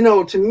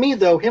 To me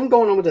though, him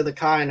going over to the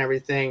car and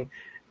everything,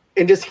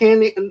 and just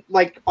handing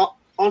like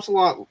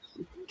Onslaught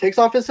takes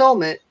off his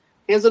helmet,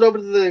 hands it over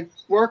to the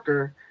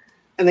worker,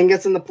 and then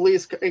gets in the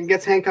police and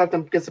gets handcuffed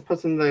and gets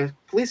put in the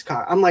police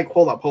car. I'm like,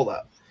 hold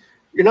up.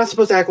 You're not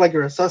supposed to act like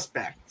you're a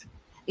suspect.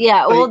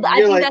 Yeah, well, I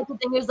think that's the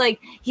thing. It was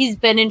like he's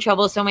been in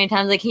trouble so many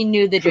times. Like he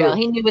knew the drill.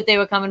 He knew what they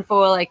were coming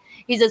for. Like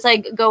he's just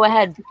like, go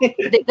ahead.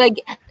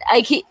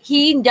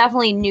 He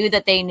definitely knew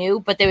that they knew,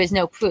 but there was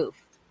no proof.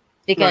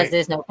 Because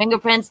there's no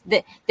fingerprints.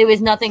 There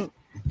was nothing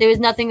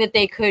that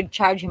they could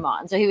charge him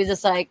on. So he was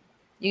just like,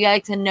 you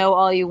guys can know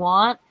all you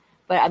want.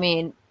 But, I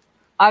mean,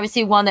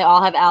 obviously, one, they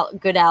all have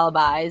good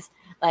alibis.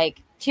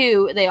 Like,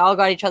 2, they all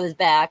got each other's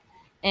back,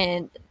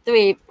 and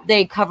 3,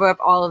 they cover up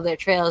all of their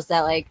trails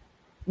that like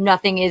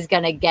nothing is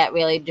gonna get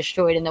really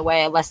destroyed in the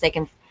way unless they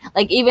can,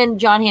 like, even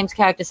John Hamm's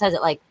character says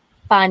it, like,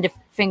 find a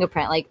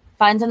fingerprint, like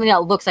find something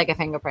that looks like a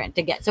fingerprint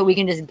to get, so we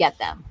can just get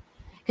them,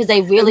 because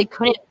they really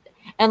couldn't.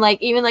 And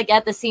like even like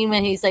at the scene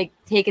when he's like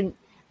taking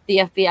the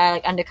FBI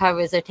like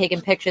undercovers, they're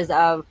taking pictures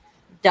of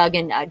Doug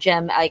and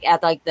Jem like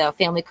at like the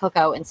family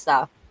cookout and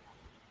stuff,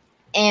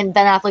 and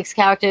Ben Affleck's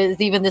character is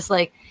even this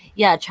like,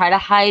 yeah, try to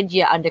hide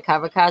your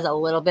undercover cars a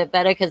little bit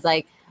better, because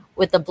like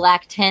with the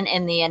black tint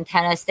and the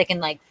antenna sticking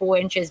like 4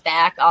 inches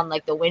back on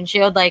like the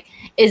windshield, like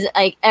is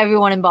like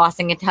everyone in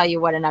Boston can tell you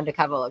what an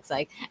undercover looks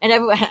like, and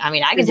everyone, I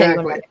mean, I can tell you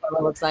what an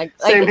undercover looks like.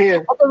 Same here.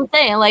 That's what I'm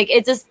saying. Like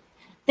it's just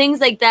things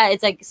like that.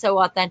 It's like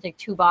so authentic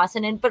to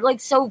Boston, and but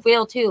like so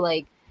real too.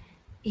 Like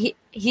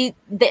they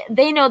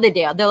know the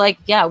deal. They're like,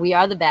 yeah, we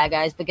are the bad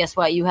guys, but guess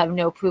what? You have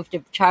no proof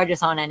to charge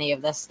us on any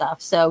of this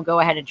stuff, so go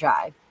ahead and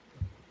try.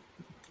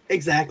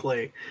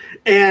 Exactly.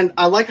 And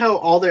I like how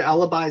all their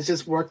alibis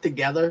just work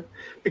together,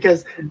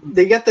 because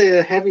they get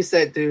the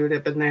heavyset dude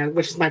at Banana,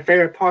 which is my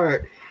favorite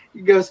part.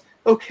 He goes,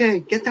 okay,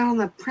 get down on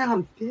the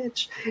ground,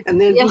 bitch.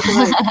 And then he's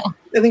like,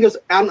 and he goes,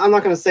 I'm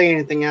not going to say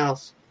anything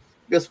else.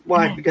 He goes,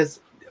 why? Because,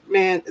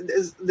 man,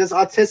 there's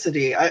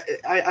authenticity.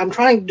 I'm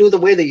trying to do the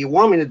way that you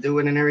want me to do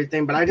it and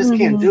everything, but I just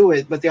can't do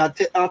it. But the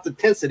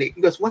authenticity.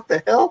 He goes, what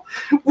the hell?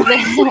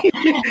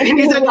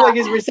 He's acting like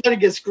he's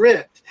reciting a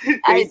script.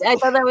 I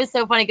thought that was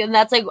so funny, and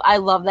that's like, I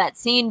love that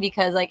scene,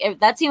 because like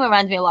that scene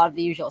reminds me a lot of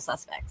The Usual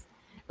Suspects.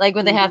 Like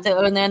when they have to,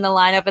 when they're in the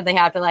lineup and they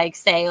have to like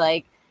say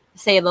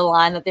the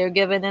line that they're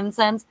given in a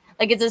sense.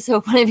 Like it's just so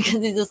funny,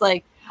 because he's just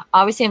like,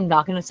 obviously I'm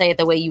not going to say it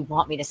the way you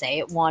want me to say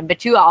it, 1, but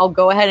 2, I'll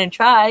go ahead and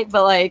try,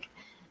 but like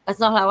that's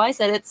not how I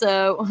said it,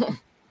 so.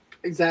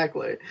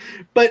 Exactly.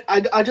 But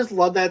I just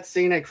love that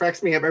scene. It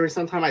cracks me up every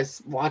time I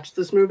watch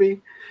this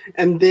movie.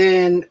 And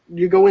then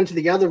you go into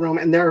the other room,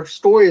 and their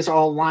stories are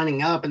all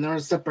lining up, and they're in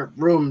separate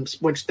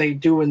rooms, which they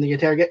do in the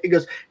interrogation. He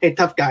goes, hey,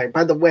 tough guy,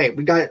 by the way,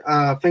 we got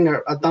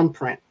a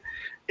thumbprint.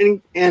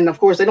 And of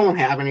course, they don't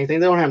have anything.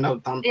 They don't have no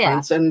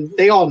thumbprints, and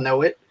they all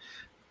know it.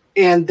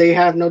 And they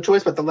have no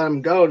choice but to let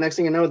them go. Next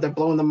thing you know, they're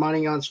blowing the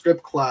money on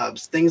strip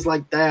clubs, things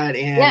like that.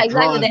 And yeah, exactly.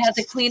 Drugs. They have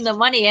to clean the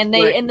money, and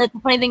and the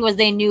funny thing was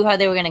they knew how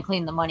they were going to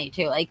clean the money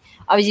too. Like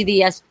obviously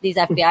these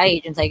FBI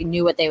agents like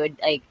knew what they would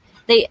like.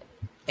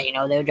 They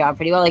know their job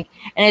pretty well. Like,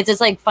 and it's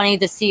just like funny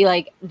to see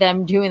like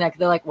them doing that.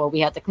 They're like, well, we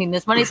have to clean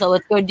this money, so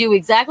let's go do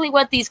exactly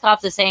what these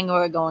cops are saying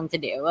we're going to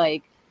do.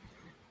 Like,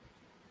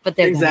 but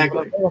they're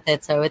exactly with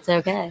it, so it's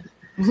okay.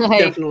 Like,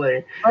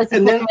 definitely. Once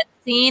and then the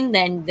scene,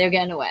 then they're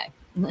getting away.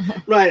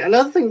 Right.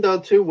 Another thing, though,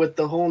 too, with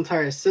the whole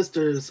entire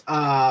sisters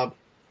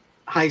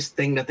heist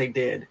thing that they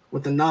did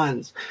with the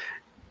nuns.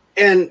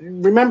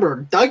 And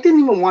remember, Doug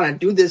didn't even want to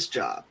do this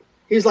job.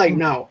 He's like,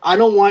 no, I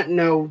don't want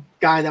no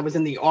guy that was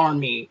in the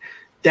army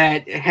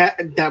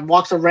that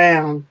walks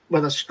around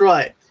with a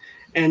strut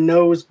and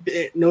knows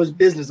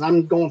business.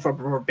 I'm going for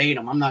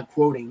verbatim. I'm not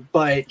quoting,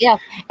 but yeah,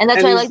 and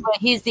that's why I like.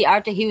 He's the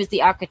he was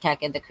the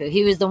architect of the coup.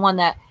 He was the one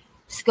that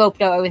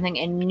scoped out everything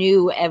and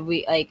knew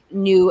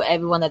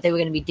everyone that they were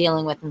going to be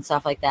dealing with and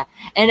stuff like that.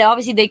 And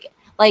obviously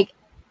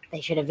they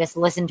should have just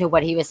listened to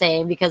what he was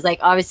saying, because like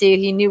obviously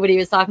he knew what he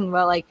was talking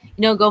about. Like,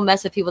 go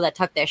mess with people that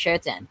tuck their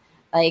shirts in,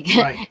 like,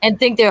 right. And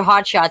think they're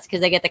hot shots because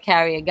they get to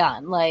carry a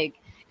gun, like,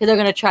 because they're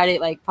going to try to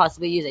like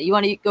possibly use it. You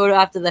want to go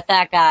after the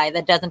fat guy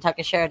that doesn't tuck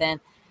his shirt in,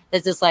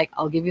 that's just like,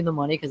 I'll give you the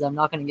money because I'm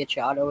not going to get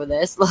shot over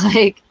this.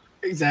 Like,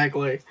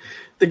 exactly.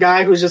 The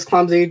guy who's just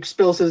clumsy,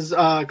 spills his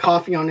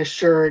coffee on his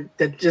shirt,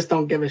 that just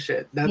don't give a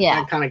shit. That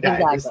kind of guy.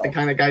 Exactly. Is the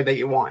kind of guy that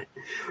you want.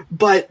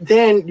 But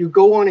then you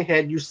go on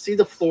ahead, you see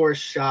the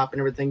florist shop and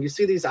everything. You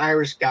see these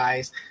Irish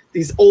guys,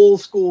 these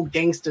old school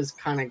gangsters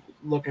kind of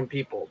looking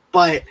people.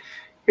 But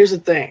here's the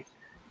thing.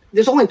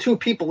 There's only 2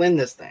 people in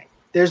this thing.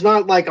 There's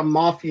not like a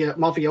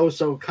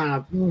mafioso kind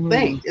of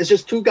thing. It's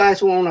just 2 guys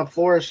who own a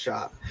florist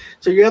shop.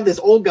 So you have this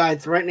old guy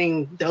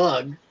threatening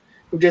Doug,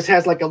 who just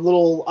has like a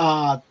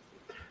little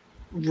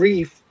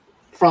wreath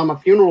from a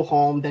funeral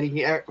home that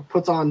he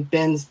puts on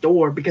Ben's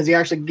door, because he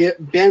actually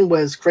Ben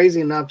was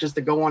crazy enough just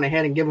to go on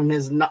ahead and give him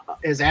his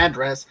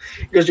address.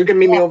 He goes, you can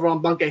meet me over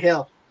on Bunker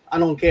Hill. I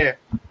don't care.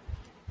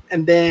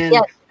 And then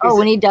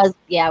when he does,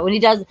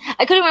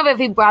 I couldn't remember if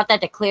he brought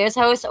that to Claire's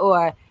house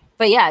or,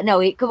 but yeah,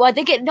 no, I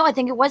think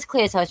it was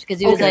Claire's house, because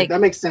he was like, that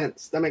makes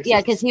sense.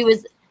 Because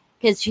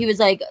she was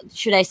like,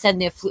 should I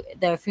send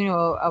the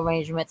funeral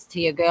arrangements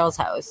to your girl's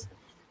house?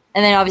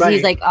 And then obviously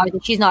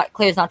he's like,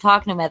 Claire's not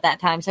talking to him at that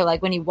time. So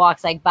like when he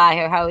walks like by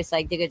her house,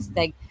 like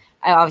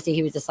obviously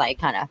he was just like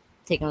kind of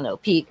taking a little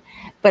peek,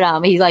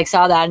 but he like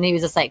saw that and he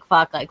was just like,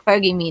 fuck, like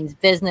Fergie means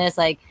business.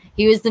 Like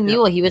he was the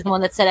mule. He was the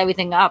one that set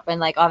everything up. And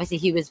like, obviously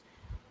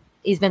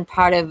he's been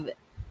part of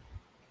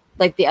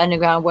like the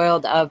underground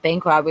world of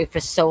bank robbery for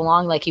so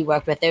long. Like he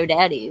worked with their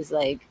daddies,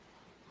 like.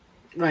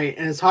 Right.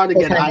 And it's hard to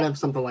get out of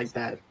something like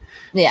that.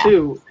 Yeah.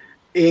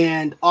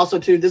 And also,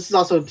 this is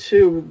also,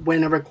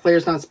 whenever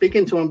Claire's not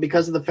speaking to him,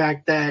 because of the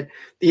fact that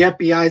the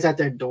FBI is at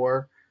their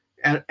door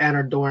at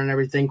her door and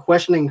everything,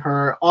 questioning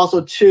her.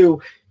 Also,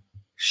 too,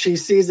 he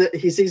sees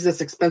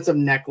this expensive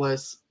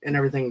necklace and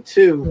everything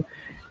too,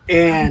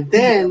 and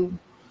then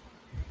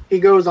he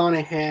goes on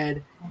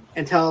ahead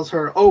and tells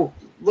her, "Oh,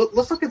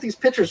 let's look at these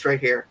pictures right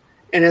here."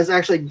 And it's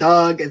actually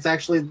Doug. It's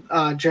actually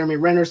Jeremy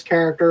Renner's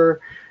character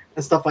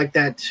and stuff like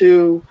that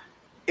too.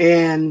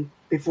 And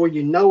before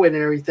you know it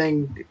and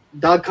everything,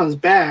 Doug comes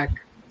back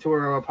to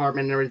her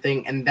apartment and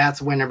everything, and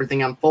that's when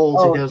everything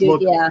unfolds. Oh, he goes, dude,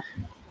 "Look, yeah,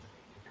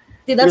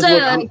 dude, that's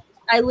why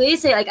I literally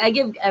say, like, I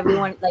give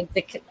everyone, like,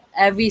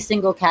 every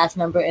single cast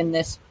member in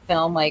this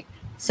film, like,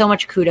 so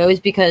much kudos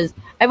because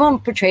everyone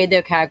portrayed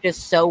their characters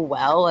so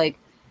well. Like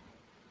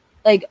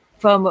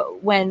from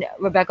when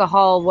Rebecca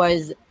Hall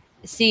was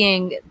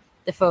seeing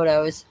the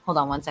photos. Hold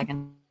on one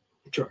second.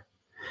 Sure.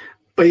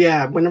 But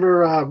yeah,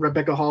 whenever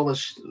Rebecca Hall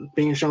was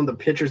being shown the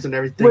pictures and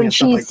everything, when and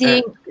she's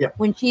seeing,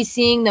 when she's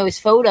seeing those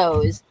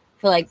photos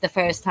for like the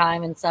first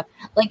time and stuff,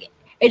 like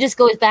it just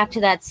goes back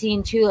to that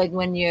scene too. Like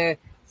when you're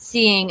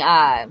seeing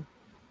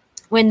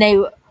when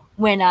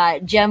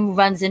Jem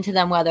runs into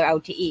them while they're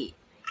out to eat,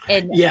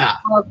 and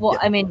Mark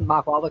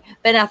Wahlberg,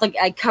 Ben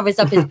Affleck covers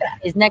up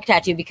his neck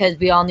tattoo because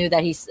we all knew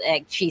that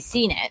she's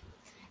seen it.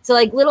 So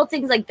like little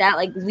things like that,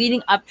 like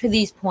leading up to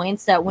these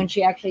points, that when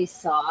she actually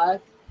saw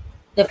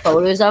the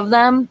photos of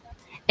them,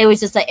 it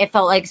was just like, it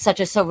felt like such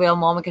a surreal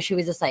moment because she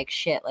was just like,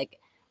 shit, like,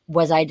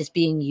 was I just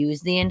being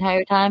used the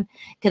entire time?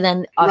 Because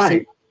then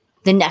obviously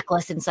the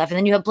necklace and stuff. And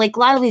then you have Blake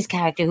Lively's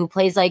character who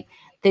plays like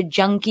the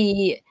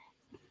junkie,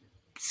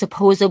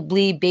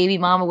 supposedly baby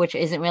mama, which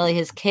isn't really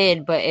his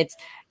kid, but it's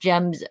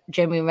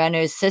Jeremy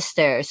Renner's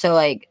sister. So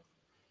like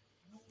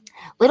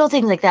little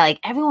things like that, like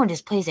everyone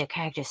just plays their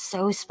character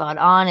so spot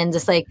on, and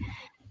just like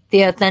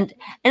the authentic.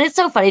 And it's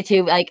so funny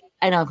too, like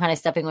I know I'm kind of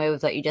stepping away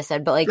with what you just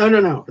said, but like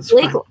no, it's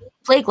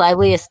Blake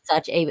Lively is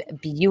such a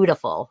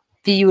beautiful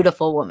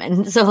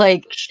woman. So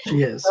like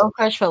she is so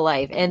crush for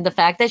life, and the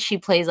fact that she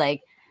plays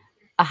like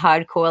a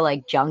hardcore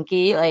like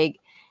junkie, like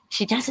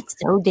she does it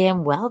so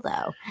damn well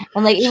though.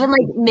 And like even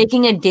like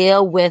making a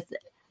deal with,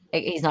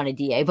 like, he's not a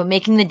DA, but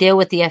making the deal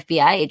with the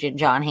FBI agent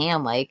John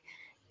Hamm, like,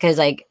 because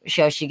like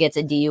she gets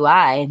a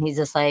DUI, and he's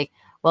just like,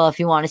 well, if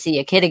you want to see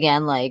your kid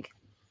again, like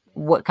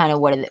what's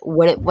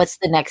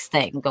the next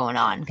thing going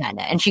on, kind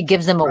of. And she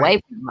gives them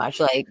away pretty much,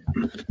 like.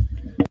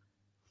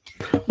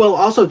 Well,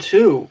 also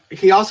too,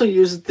 he also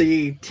uses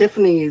the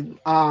Tiffany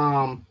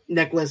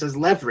necklace as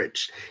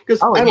leverage.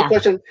 Because I have a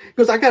question.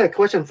 Because I got a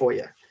question for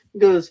you. He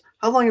goes,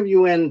 how long have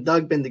you and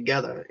Doug been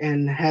together?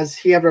 And has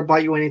he ever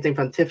bought you anything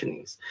from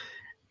Tiffany's?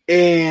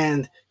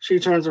 And she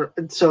turns her.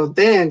 So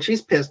then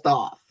she's pissed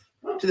off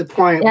to the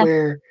point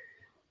where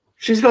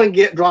she's going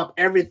to drop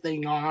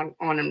everything on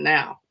him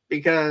now,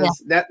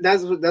 because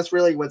that's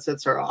really what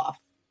sets her off.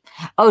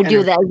 Oh,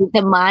 dude,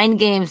 the mind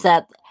games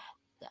that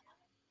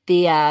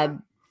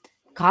the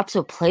cops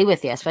will play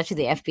with you, especially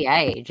the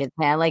FBI agent,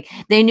 man. Like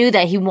they knew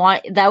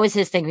that that was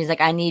his thing. He's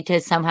like, I need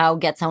to somehow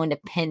get someone to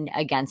pin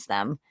against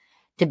them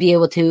to be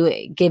able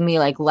to give me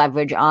like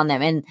leverage on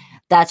them. And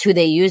that's who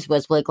they used,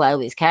 was Blake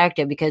Lively's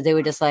character, because they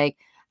were just like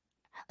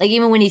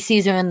even when he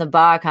sees her in the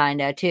bar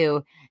kind of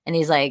too, and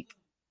he's like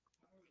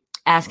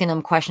asking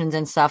them questions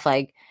and stuff,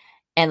 like,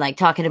 and like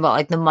talking about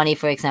like the money,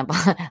 for example,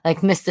 like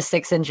Mr.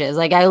 6 inches.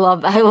 Like I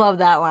love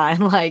that line.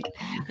 Like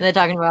they're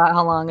talking about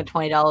how long a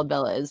 $20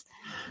 bill is,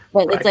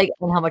 but it's like,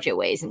 and how much it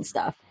weighs and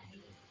stuff.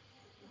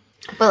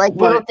 But like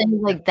little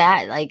things like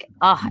that, like,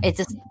 it's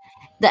just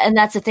and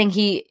that's the thing.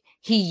 He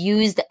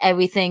used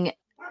everything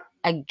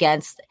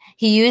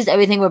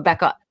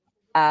Rebecca,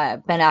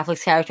 Ben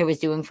Affleck's character was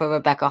doing for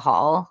Rebecca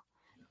Hall,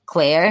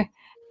 Claire,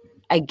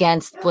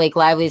 against Blake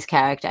Lively's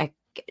character.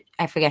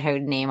 I forget her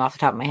name off the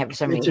top of my head for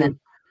some reason.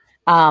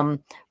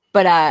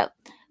 But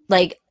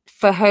like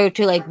for her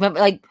to like remember,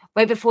 like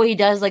right before he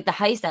does like the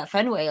heist at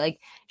Fenway, like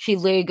she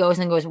literally goes,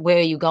 where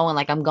are you going?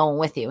 Like, I'm going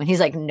with you. And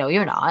he's like, no,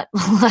 you're not.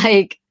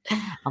 Like,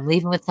 I'm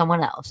leaving with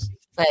someone else.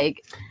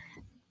 Like,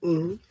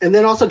 and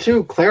then also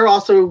too, Claire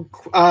also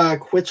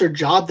quits her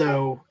job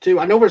though too.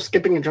 I know we're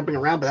skipping and jumping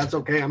around, but that's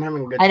okay. I'm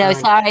having a good time. I know.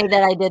 Sorry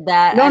that I did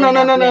that. No. I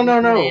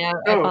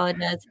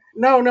apologize.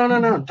 No.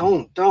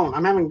 Don't.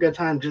 I'm having a good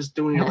time just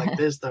doing it like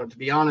this though, to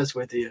be honest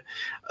with you.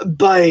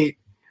 But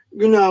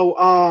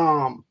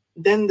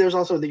then there's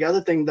also the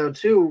other thing though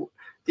too.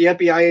 The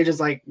FBI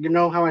agent's like, you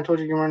know how I told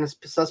you weren't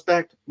a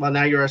suspect? Well,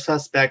 now you're a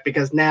suspect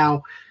because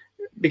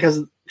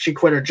she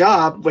quit her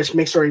job, which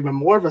makes her even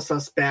more of a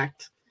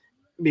suspect.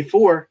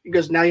 Before, he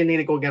goes, now you need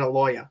to go get a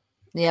lawyer.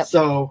 Yeah.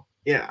 So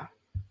yeah.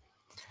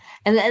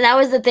 And that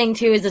was the thing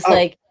too. Is just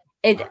like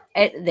it.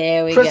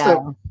 There we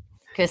go.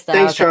 Krista.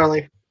 Thanks,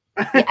 Charlie.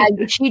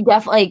 She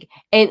definitely.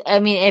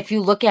 I mean, if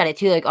you look at it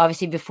too, like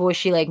obviously before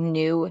she like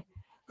knew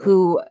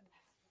who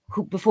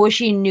before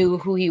she knew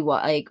who he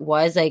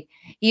was like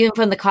even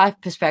from the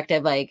cop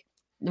perspective, like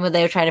when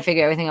they were trying to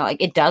figure everything out,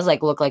 like it does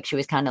like look like she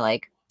was kind of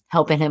like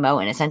helping him out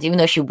in a sense, even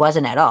though she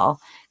wasn't at all.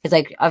 Because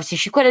like obviously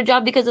she quit her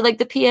job because of like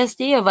the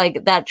PSD of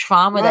like that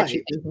trauma that she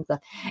faced and stuff.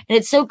 And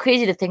it's so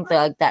crazy to think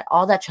that like that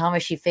all that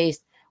trauma she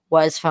faced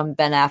was from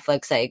Ben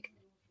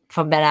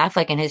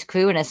Affleck and his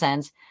crew in a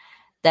sense.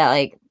 that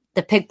like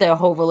depict their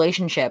whole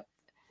relationship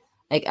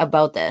like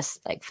about this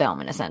like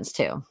film in a sense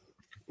too.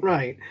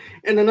 Right.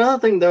 And another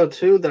thing though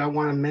too that I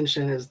want to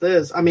mention is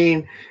this. I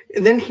mean,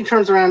 then he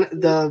turns around,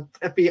 the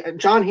FBI,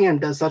 John Hamm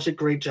does such a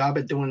great job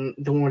at doing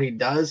what he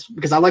does,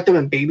 because I liked him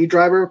in Baby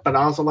Driver, but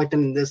I also liked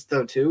him in this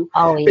though too.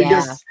 Oh But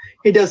yeah.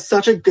 he does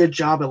such a good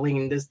job at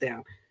laying this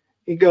down.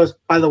 He goes,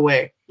 by the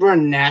way, we're a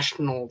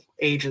national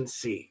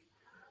agency.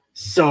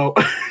 So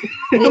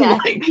Yeah,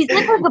 like, he's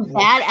like a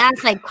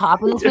badass like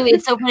cop in this movie.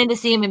 It's so funny to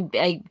see him in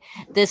like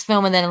this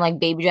film and then in like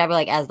Baby Driver,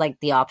 like as like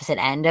the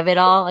opposite end of it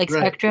all, like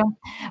right. spectrum.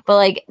 But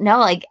like no,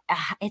 like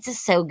it's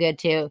just so good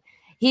too.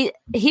 He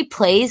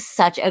plays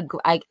such a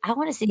like I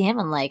want to see him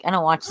in like I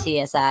don't watch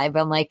CSI,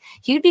 but I'm like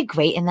he would be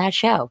great in that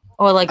show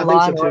or like I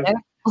Law think and so, too.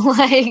 Order.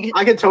 Like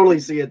I could totally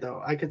see it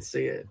though. I could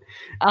see it.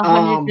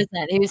 100%.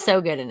 He was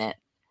so good in it.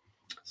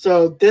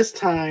 So this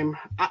time,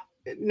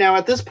 now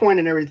at this point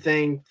and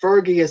everything,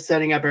 Fergie is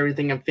setting up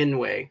everything in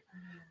Fenway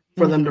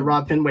for them to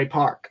rob Fenway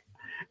Park.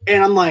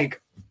 And I'm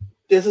like,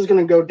 this is going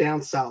to go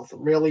down south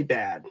really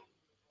bad.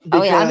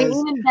 Oh yeah, I mean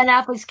even Ben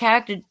Affleck's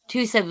character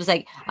too said was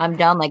like, I'm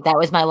done. Like that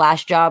was my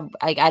last job.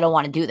 Like I don't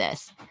want to do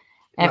this.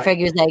 And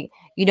Fergie was like,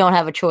 you don't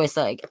have a choice.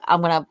 Like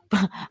I'm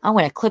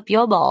gonna clip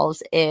your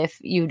balls if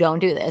you don't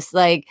do this.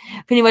 Like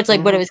pretty much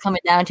like what it was coming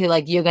down to.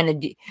 Like you're gonna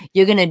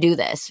do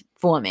this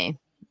for me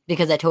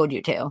because I told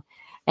you to.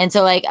 And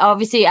so like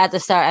obviously at the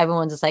start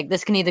everyone's just like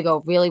this can either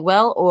go really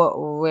well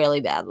or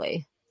really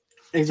badly.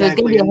 Exactly. So it's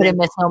gonna be a hit and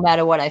miss no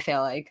matter what, I feel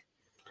like.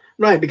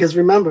 Right, because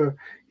remember,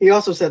 he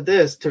also said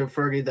this to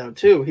Fergie though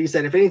too. He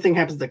said, if anything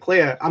happens to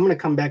Claire, I'm gonna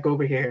come back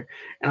over here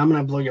and I'm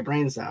gonna blow your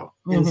brains out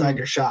inside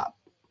your shop.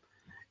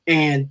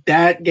 And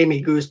that gave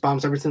me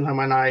goosebumps every single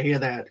time I hear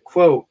that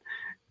quote.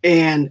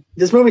 And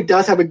this movie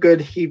does have a good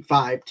Heat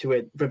vibe to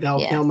it with Val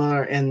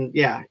Kilmer, and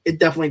yeah, it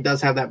definitely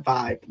does have that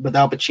vibe with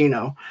Al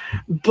Pacino.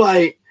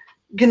 But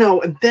you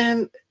know, and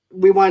then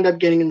we wind up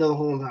getting into the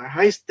whole entire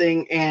heist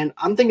thing, and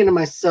I'm thinking to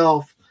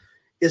myself,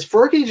 is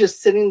Fergie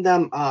just setting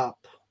them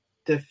up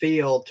to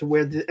feel to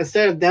where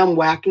instead of them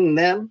whacking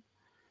them,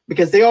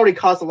 because they already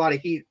caused a lot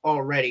of heat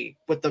already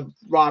with the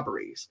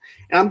robberies,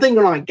 and I'm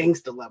thinking on a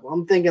gangster level,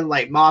 I'm thinking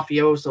like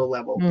mafioso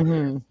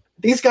level.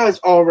 These guys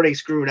already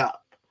screwed up.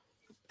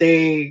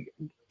 They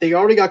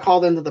already got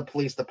called into the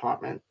police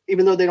department,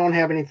 even though they don't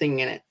have anything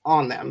in it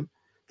on them.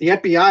 The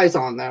FBI's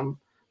on them.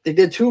 They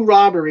did 2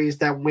 robberies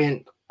that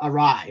went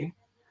awry.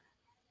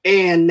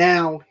 And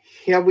now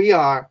here we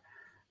are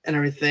and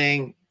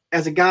everything.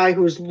 As a guy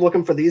who's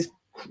looking for this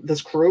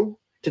crew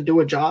to do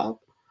a job,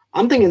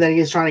 I'm thinking that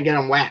he's trying to get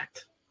them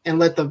whacked and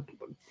let him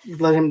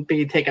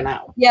be taken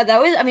out. Yeah,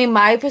 that was, I mean,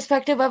 my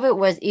perspective of it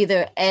was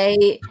either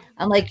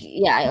I'm like,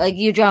 yeah, like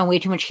you're drawing way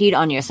too much heat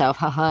on yourself.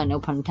 Haha, no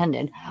pun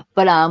intended.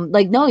 But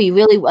like, no, you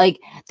really like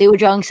they were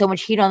drawing so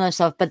much heat on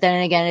themselves. But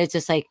then again, it's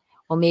just like,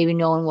 well, maybe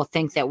no one will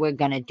think that we're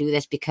going to do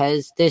this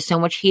because there's so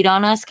much heat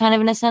on us, kind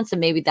of in a sense. And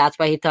maybe that's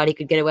why he thought he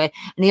could get away.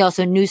 And he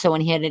also knew someone,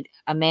 he had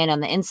a man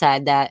on the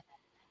inside that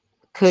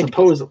could.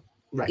 Supposedly.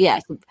 Right. Yeah.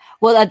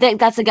 Well, I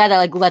think that's the guy that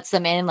like lets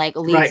them in, like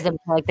leads them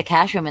to like the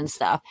cash room and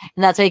stuff.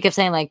 And that's why he kept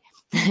saying like,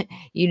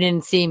 you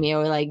didn't see me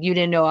or like, you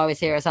didn't know I was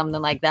here or something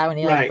like that when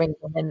he like brings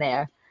them in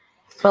there.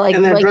 But like,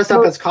 and they're dressed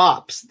up as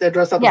cops. They're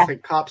dressed up as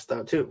like cops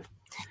though too.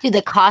 Dude,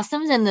 the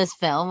costumes in this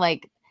film,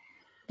 like,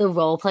 the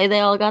role play they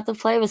all got to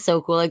play was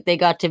so cool. Like they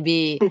got to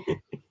be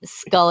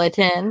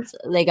skeletons,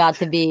 they got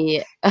to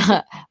be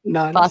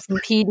Boston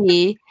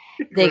PD,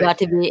 they got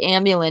to be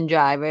ambulance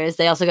drivers,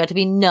 they also got to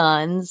be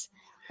nuns.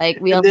 Like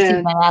we also see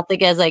Ben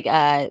Affleck as like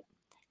oh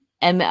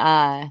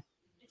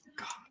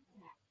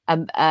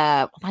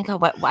my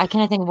god, why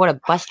can't I think of what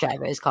a bus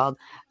driver is called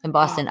in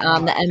Boston?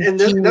 That's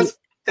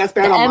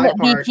bad on my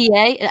part.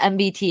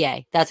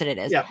 MBTA, that's what it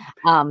is. Yeah.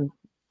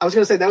 I was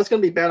going to say that was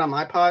going to be bad on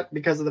my part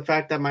because of the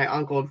fact that my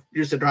uncle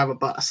used to drive a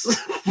bus.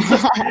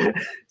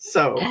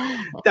 So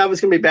that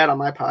was going to be bad on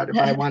my part if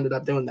I wound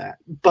up doing that.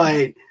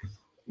 But,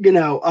 you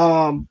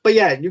know, but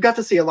yeah, you got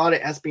to see a lot of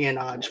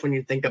espionage when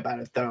you think about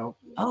it, though.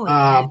 Oh,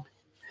 yeah.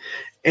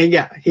 And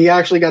yeah, he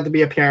actually got to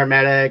be a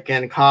paramedic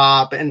and a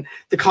cop. And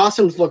the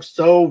costumes look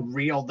so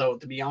real, though,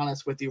 to be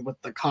honest with you, with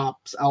the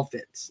cops'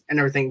 outfits and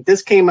everything.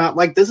 This came out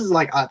like this is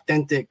like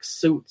authentic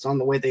suits on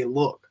the way they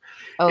look.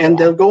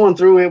 They're going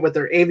through it with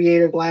their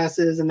aviator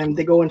glasses, and then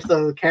they go into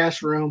the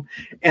cash room,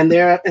 and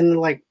they're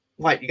like,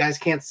 "What? You guys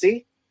can't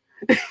see?"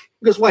 He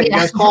goes, "What? You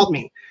guys called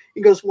me?"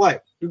 He goes,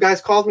 "What? You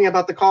guys called me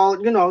about the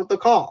call? You know, the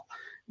call.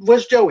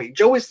 Where's Joey?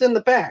 Joey's in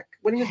the back.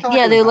 What are you talking about?"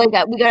 Yeah, they're like,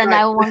 "We got a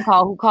 911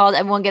 call. Who called?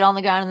 Everyone get on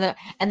the ground."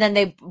 And then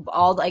they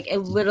all like it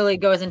literally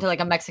goes into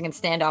like a Mexican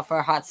standoff for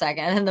a hot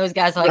second, and then those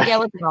guys are like, "Yeah,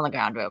 let's get on the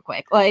ground real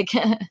quick." Like.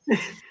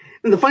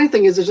 And the funny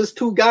thing is, there's just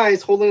 2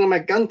 guys holding them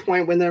at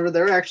gunpoint whenever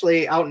they're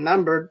actually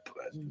outnumbered.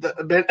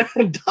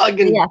 Doug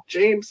and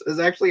James is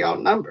actually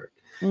outnumbered.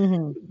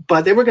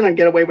 But they were going to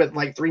get away with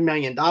like $3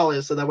 million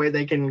so that way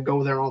they can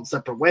go their own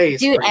separate ways.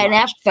 Dude, and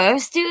at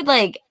first, dude,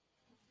 like,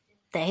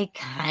 they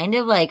kind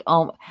of like,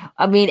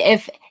 I mean,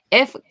 if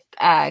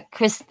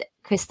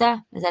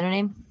Krista, is that her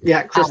name?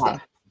 Yeah,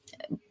 Krista.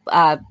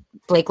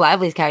 Blake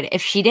Lively's character,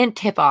 if she didn't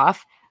tip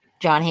off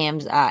John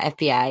Hamm's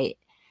FBI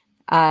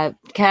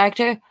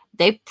character,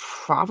 they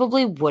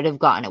probably would have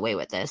gotten away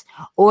with this,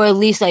 or at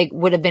least like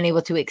would have been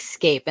able to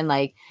escape. And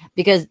like,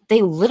 because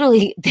they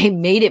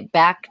made it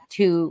back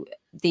to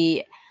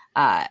the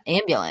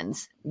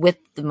ambulance with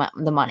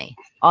the money.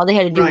 All they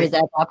had to do was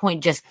at that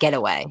point just get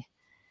away.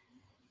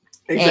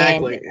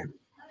 Exactly.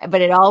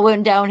 But it all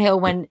went downhill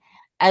when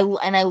I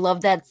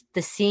love that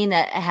the scene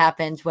that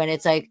happens when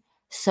it's like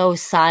so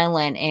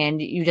silent and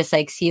you just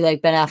like see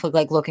like Ben Affleck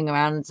like looking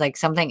around. It's like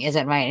something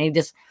isn't right, and he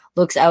just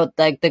looks out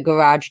like the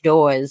garage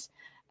doors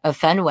of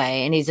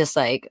Fenway, and he's just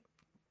like,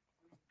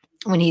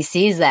 when he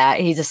sees that,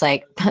 he's just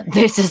like,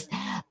 there's just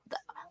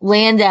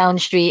Lansdowne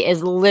Street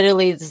is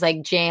literally just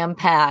like jam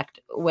packed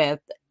with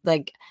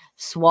like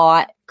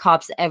SWAT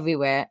cops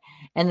everywhere,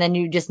 and then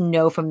you just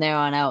know from there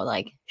on out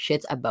like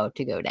shit's about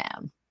to go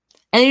down.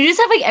 And you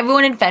just have like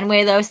everyone in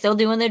Fenway though still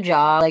doing their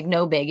job, like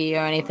no biggie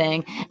or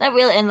anything. That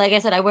really, and like I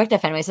said, I worked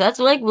at Fenway, so that's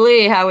like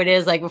really how it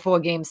is like before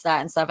games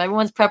start and stuff.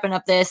 Everyone's prepping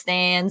up their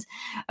stands,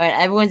 right?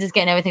 Everyone's just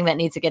getting everything that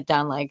needs to get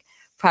done like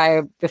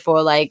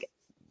before like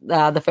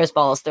the first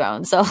ball is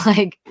thrown. So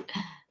like,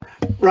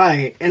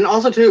 right. And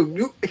also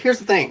too, here's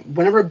the thing: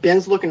 whenever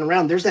Ben's looking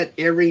around, there's that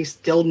eerie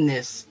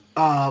stillness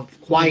of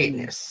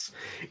quietness,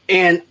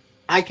 and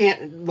I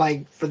can't,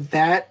 like, for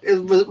that,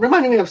 it was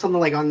reminding me of something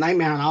like on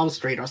Nightmare on Elm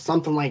Street or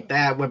something like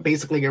that, where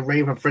basically you're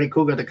ready for Freddy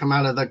Krueger to come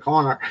out of the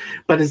corner,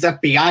 but it's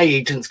FBI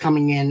agents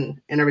coming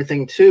in and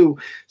everything too.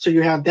 So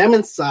you have them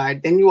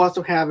inside, then you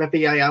also have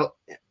FBI out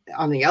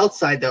on the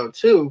outside though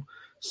too.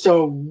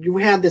 So you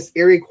have this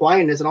eerie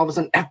quietness, and all of a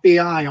sudden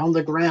FBI on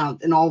the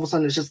ground, and all of a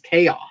sudden it's just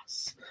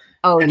chaos.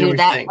 Oh, dude, everything.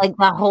 That like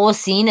the whole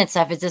scene and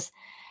stuff is just.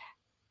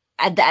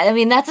 I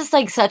mean, that's just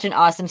like such an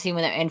awesome scene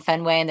when they're in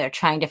Fenway and they're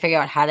trying to figure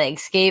out how to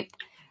escape.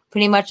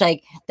 Pretty much,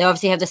 like they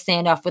obviously have the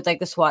standoff with like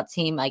the SWAT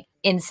team, like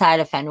inside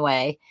of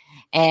Fenway,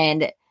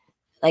 and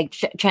like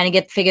trying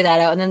to figure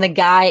that out. And then the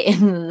guy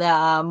in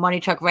the money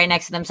truck right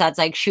next to them starts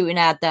like shooting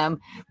at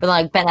them. But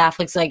like Ben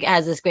Affleck's like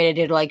has this great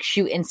idea to like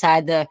shoot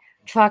inside the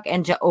truck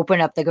and to open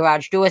up the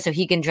garage door so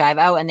he can drive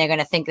out, and they're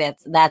gonna think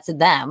that's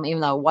them,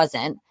 even though it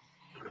wasn't.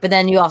 But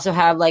then you also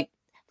have like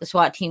the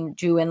SWAT team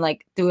threw in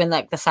like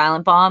the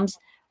silent bombs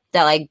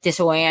that like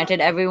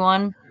disoriented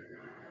everyone.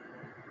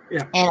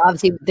 Yeah. And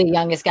obviously the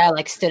youngest guy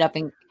like stood up,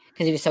 and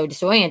because he was so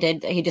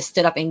disoriented, he just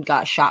stood up and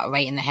got shot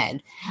right in the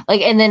head.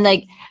 And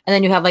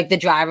then you have like the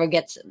driver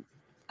gets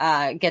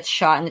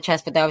shot in the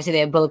chest, but obviously they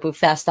have bulletproof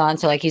vest on,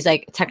 so like he's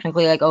like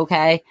technically like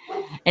okay.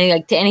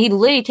 And he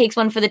literally takes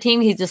one for the team.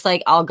 He's just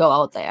like, I'll go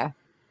out there.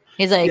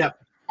 He's like, yeah.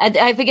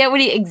 I forget what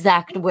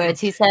exact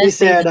words he says.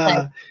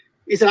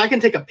 He said I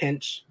can take a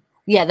pinch.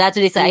 Yeah, that's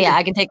what he said. Yeah,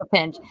 I can take a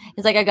pinch.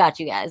 He's like, I got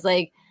you guys.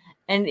 Like,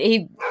 and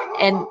he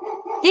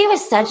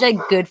was such a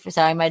good.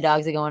 Sorry, my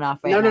dogs are going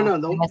off right now.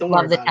 No. Don't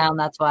love the town.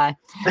 That's why.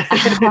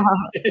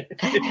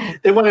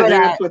 They wanted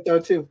their input though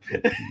too.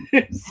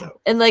 So.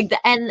 And like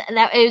and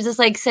that it was just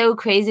like so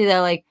crazy that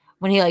like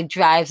when he like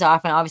drives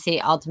off and obviously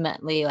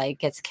ultimately like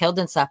gets killed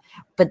and stuff.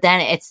 But then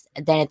it's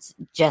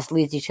just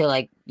leads you to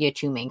like your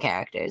two main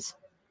characters,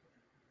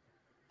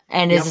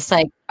 and it's just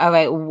like, all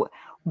right,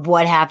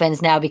 what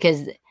happens now?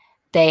 Because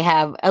they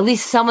have at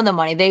least some of the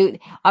money. They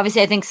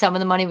obviously, I think some of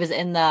the money was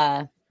in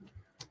the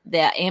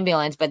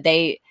ambulance, but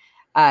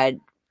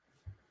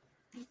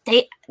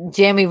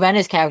Jeremy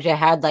Renner's character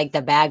had like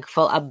a bag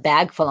full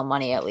of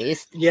money at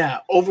least. Yeah,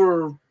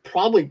 over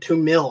probably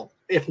 $2 million,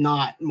 if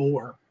not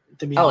more.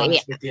 To be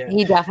honest with you,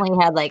 he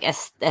definitely had like a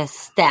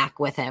stack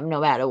with him,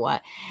 no matter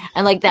what.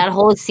 And like that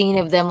whole scene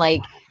of them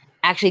like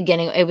actually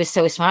getting it was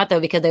so smart though,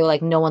 because they were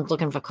like, no one's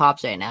looking for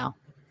cops right now;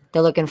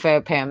 they're looking for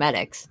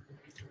paramedics.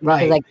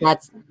 Right. Like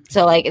that's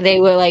so like they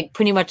were like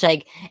pretty much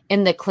like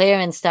in the clear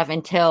and stuff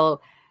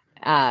until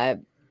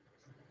John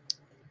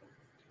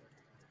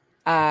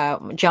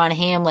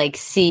Hamm like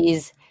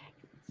sees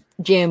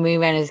Jeremy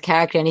Renner's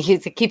character, and he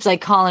keeps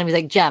like calling him. He's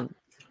like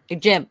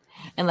Jim,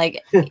 and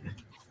like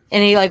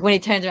and he like when he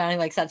turns around, he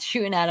like starts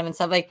shooting at him and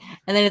stuff like.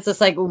 And then it's just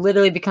like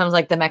literally becomes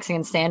like the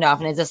Mexican standoff,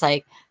 and it's just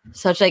like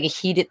such like a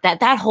heated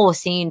that whole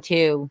scene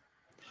too.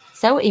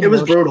 So emotional. It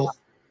was brutal.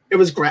 It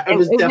was it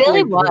was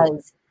definitely really brutal.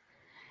 Was.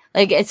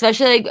 Like,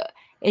 especially, like,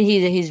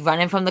 he's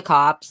running from the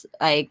cops,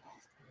 like,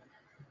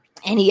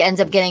 and he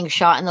ends up getting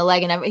shot in the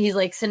leg, and he's,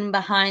 like, sitting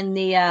behind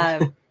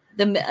the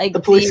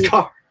police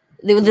car.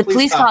 The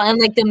police car and,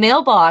 like, the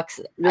mailbox.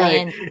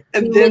 Right.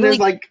 And then there's,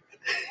 like,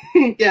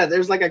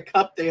 there's, like, a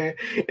cup there,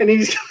 and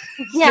he's...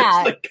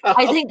 Yeah,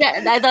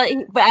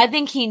 I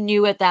think he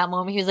knew at that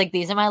moment, he was like,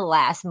 these are my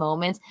last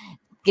moments.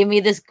 Give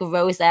me this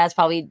gross-ass,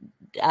 probably,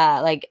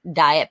 like,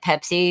 Diet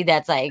Pepsi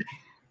that's, like,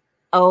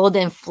 old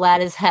and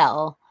flat as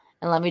hell.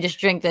 And let me just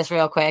drink this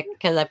real quick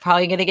because I'm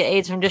probably going to get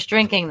AIDS from just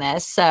drinking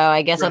this. So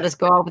I guess I'll just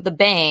go out with a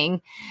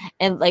bang.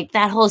 And like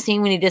that whole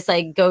scene when he just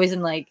like goes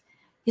and like,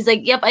 he's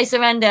like, yep, I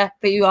surrender.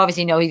 But you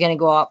obviously know he's going to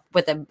go up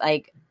with a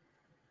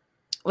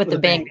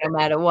bang no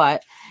matter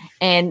what.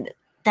 And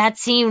that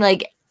scene,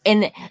 like,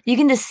 and you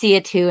can just see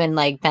it too in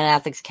like Ben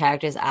Affleck's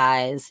character's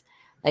eyes.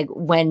 Like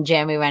when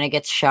Jeremy Renner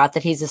gets shot,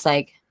 that he's just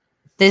like,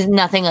 there's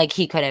nothing like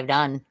he could have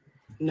done.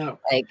 No.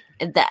 Like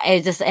that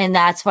is just, and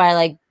that's why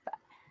like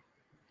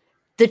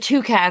the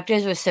two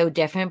characters were so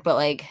different, but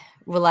like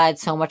relied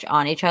so much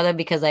on each other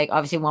because like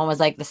obviously one was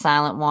like the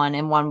silent one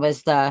and one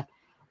was the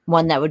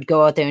one that would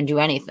go out there and do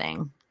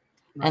anything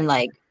and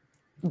like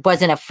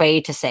wasn't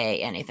afraid to say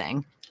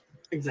anything.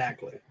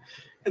 Exactly.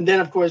 And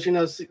then of course,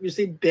 you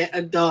see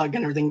Doug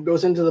and everything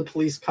goes into the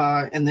police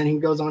car, and then he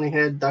goes on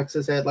ahead, ducks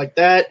his head like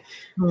that.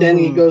 Then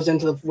he goes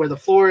into where the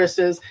florist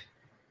is,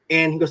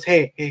 and he goes,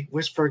 hey,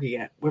 where's Fergie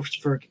at? Where's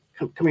Fergie?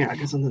 Come here, I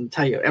got something to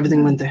tell you.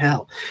 Everything went to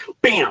hell.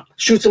 Bam!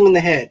 Shoots him in the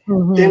head.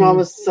 Then all of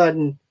a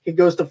sudden, he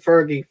goes to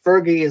Fergie.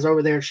 Fergie is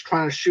over there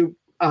trying to shoot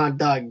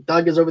Doug.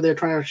 Doug is over there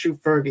trying to shoot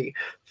Fergie.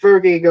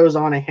 Fergie goes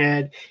on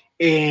ahead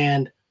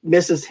and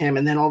misses him,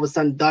 and then all of a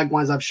sudden, Doug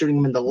winds up shooting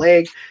him in the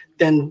leg.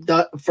 Then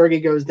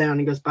Fergie goes down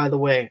and goes, by the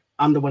way,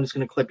 I'm the one who's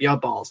going to clip your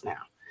balls now.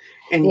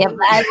 And yep,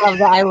 I love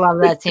that. I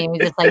love that scene.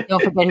 He's just like,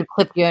 don't forget who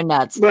clipped your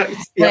nuts. But,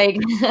 like,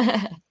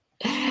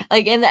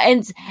 like in the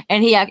end,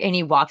 and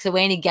he walks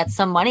away and he gets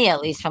some money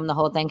at least from the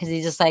whole thing because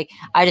he's just like,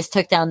 I just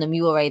took down the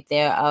mule right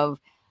there of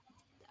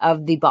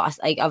the boss,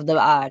 like of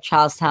the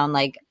Charlestown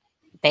like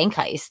bank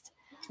heist.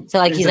 So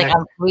like he's like,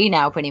 I'm free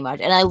now, pretty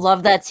much. And I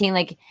love that scene.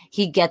 Like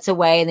he gets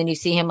away, and then you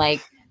see him like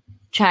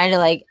trying to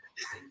like.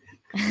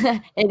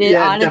 It is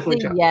honestly,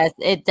 yes,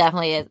 it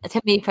definitely is.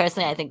 To me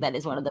personally, I think that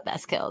is one of the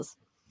best kills.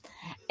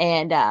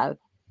 And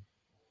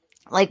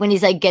like when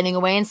he's like getting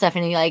away and stuff,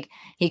 and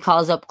he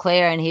calls up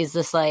Claire, and he's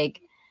just like,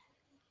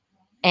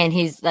 and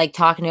he's like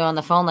talking to her on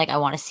the phone, like, I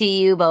want to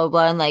see you, blah blah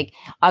blah. And like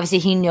obviously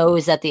he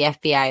knows that the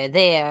FBI are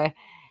there,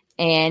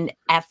 and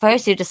at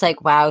first you're just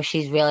like, wow,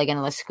 she's really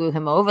gonna screw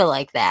him over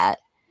like that.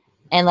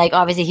 And like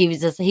obviously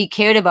he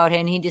cared about her,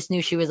 and he just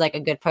knew she was like a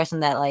good person,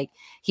 that like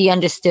he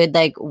understood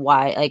like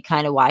why, like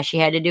kind of why she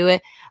had to do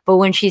it. But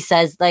when she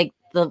says like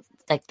the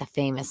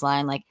famous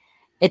line, like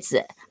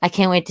I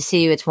can't wait to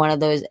see you. It's one of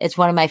those. It's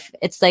one of my.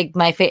 It's like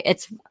my favorite.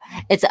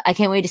 It's I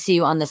can't wait to see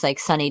you on this like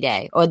sunny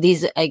day, or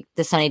these like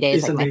the sunny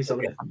days. Like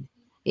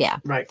yeah,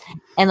 right.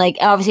 And like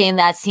obviously in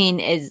that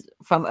scene is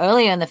from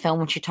earlier in the film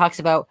when she talks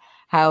about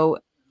how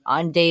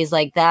on days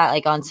like that,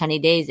 like on sunny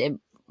days, it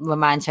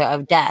reminds her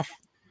of death.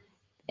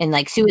 And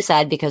like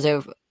suicide because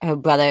her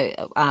brother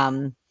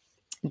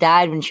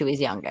died when she was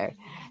younger.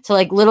 So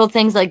like little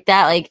things like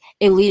that, like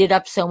it leaded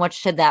up so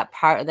much to that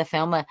part of the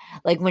film.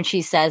 Like when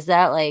she says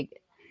that, like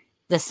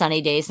the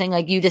sunny days thing,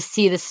 like you just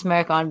see the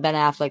smirk on Ben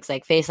Affleck's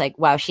like face, like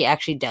wow, she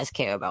actually does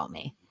care about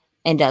me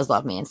and does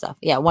love me and stuff.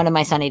 Yeah, one of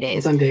my sunny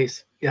days.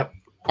 Sundays, yep.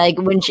 Like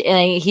when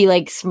he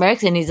like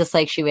smirks and he's just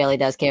like, she really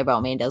does care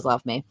about me and does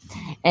love me.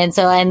 And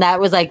so, and that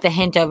was like the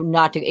hint of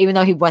not to, even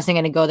though he wasn't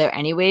going to go there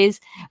anyways,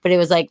 but it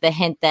was like the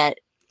hint that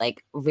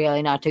like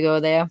really not to go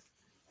there.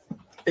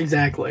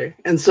 Exactly.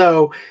 And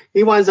so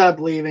he winds up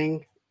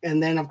leaving,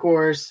 and then of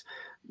course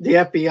the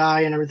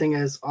FBI and everything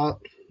is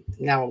all,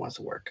 now it wants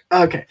to work.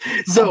 Okay.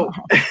 So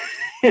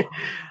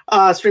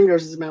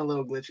Stringers has been a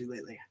little glitchy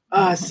lately.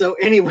 So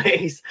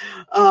anyways,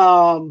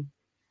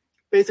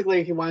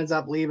 basically he winds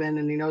up leaving,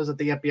 and he knows that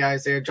the FBI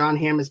is there. John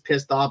Hamm is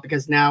pissed off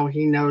because now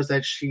he knows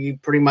that she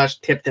pretty much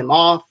tipped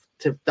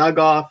Doug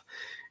off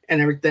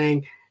and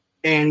everything.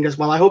 And he goes,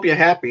 well, I hope you're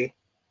happy.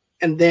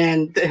 And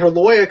then her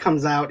lawyer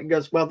comes out and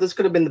goes, well, this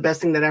could have been the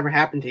best thing that ever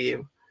happened to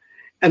you.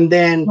 And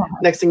then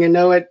next thing you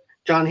know it,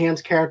 John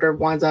Hamm's character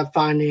winds up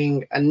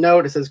finding a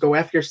note that says, go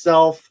F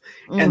yourself.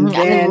 And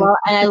then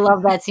I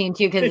love that scene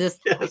too, because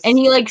yes. And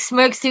he like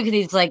smirks too, because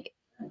he's like,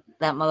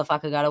 that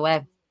motherfucker got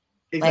away.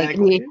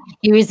 Exactly. Like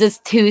he was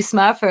just too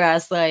smart for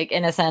us, like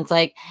in a sense.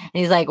 Like, and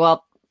he's like,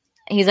 I'll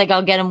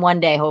get him one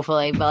day,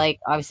 hopefully. But like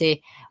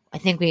obviously I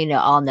think we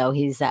all know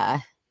he's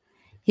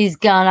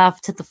gone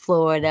off to the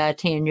Florida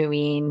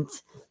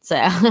Tangerines. So,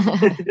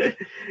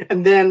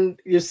 and then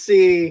you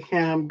see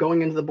him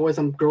going into the Boys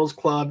and Girls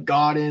Club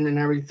garden and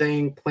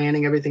everything,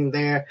 planning everything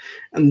there.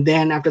 And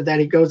then after that,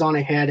 he goes on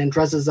ahead and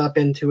dresses up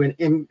into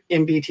an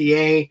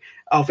MBTA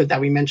outfit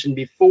that we mentioned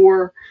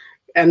before.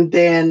 And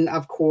then,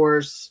 of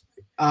course,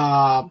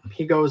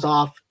 he goes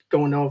off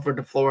going over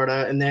to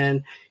Florida. And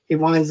then he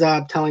winds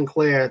up telling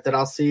Claire that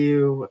I'll see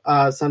you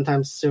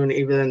sometime soon,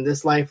 either in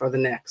this life or the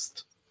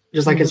next.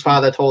 Just like his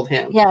father told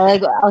him. Yeah,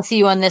 like I'll see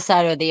you on this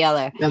side or the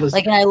other.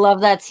 Like, and I love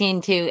that scene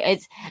too.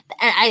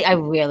 I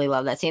really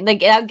love that scene.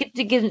 Like,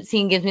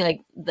 scene gives me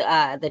like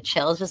the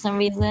chills for some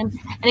reason,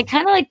 and it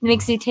kind of like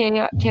makes me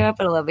tear up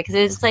a little, because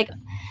it's like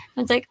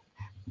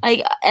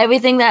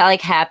everything that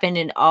like happened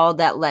and all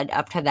that led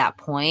up to that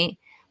point.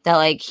 That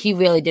like he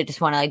really did just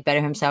want to like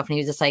better himself, and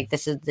he was just like,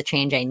 this is the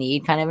change I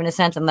need, kind of in a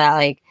sense, and that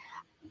like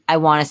I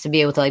want us to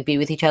be able to like be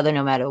with each other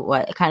no matter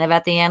what, kind of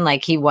at the end.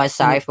 Like he was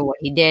sorry for what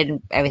he did and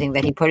everything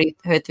that he put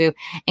her through,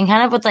 and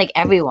kind of with like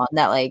everyone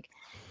that like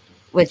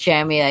with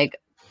Jeremy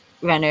like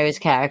Renner's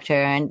character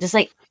and just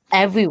like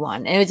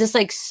everyone. And it was just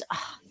like,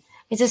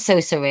 it's just so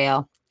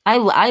surreal. I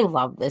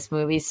love this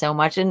movie so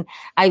much. And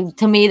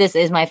to me, this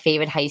is my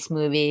favorite heist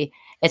movie.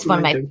 It's one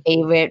of my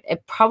favorite.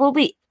 It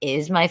probably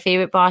is my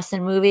favorite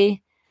Boston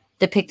movie,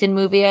 depicted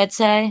movie, I'd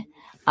say.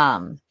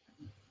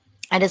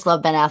 I just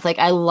love Ben Affleck.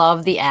 I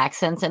love the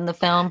accents in the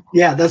film.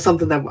 Yeah, that's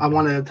something that I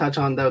wanted to touch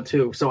on though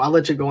too. So I'll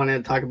let you go in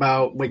and talk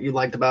about what you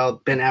liked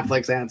about Ben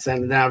Affleck's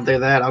accent, and then after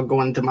that, I'll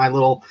go into my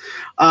little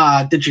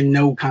 "did you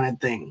know" kind of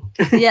thing.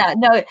 Yeah,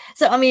 no.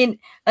 So I mean,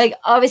 like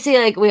obviously,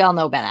 like we all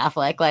know Ben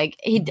Affleck. Like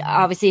he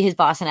obviously his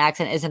Boston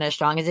accent isn't as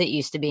strong as it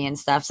used to be and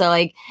stuff. So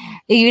like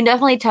you can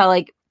definitely tell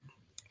like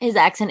his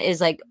accent is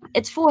like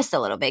it's forced a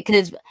little bit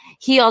because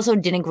he also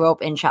didn't grow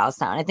up in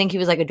Charlestown. I think he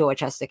was like a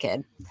Dorchester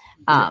kid.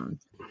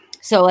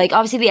 So like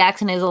obviously the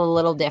accent is a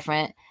little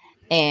different,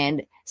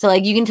 and so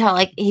like you can tell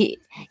like he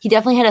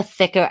definitely had a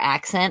thicker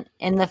accent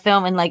in the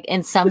film and like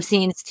in some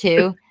scenes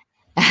too.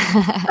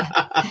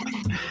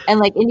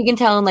 And you can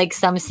tell in like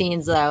some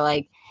scenes that are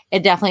like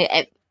it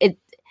definitely it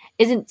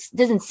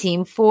doesn't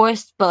seem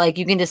forced, but like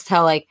you can just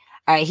tell like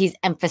all right, he's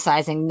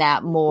emphasizing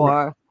that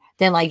more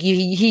than like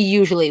he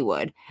usually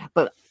would.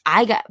 But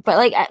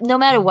like no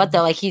matter what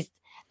though, like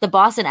the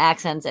Boston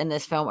accents in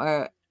this film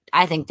are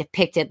I think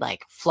depicted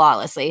like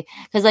flawlessly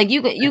because like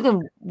you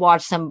can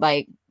watch some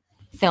like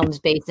films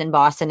based in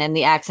Boston and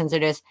the accents are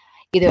just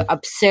either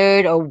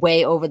absurd or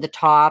way over the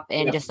top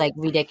and just like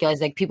ridiculous.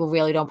 Like people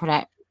really don't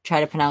try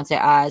to pronounce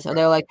their R's or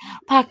they're like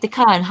Park the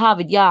car in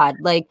Harvard Yard.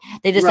 Like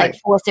they just like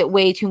force it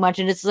way too much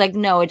and it's like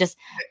no,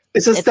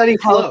 it's a steady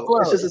flow.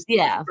 It's just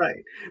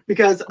right.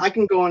 Because I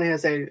can go on here and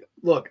say,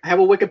 look, I have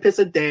a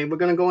Wikipedia day. We're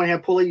gonna go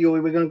ahead, pull a Yui.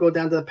 We're gonna go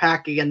down to the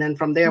Packy, and then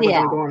from there we're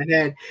gonna go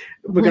ahead.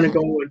 We're gonna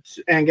go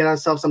and get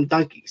ourselves some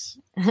donkeys.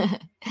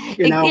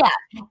 You know,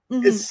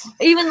 it's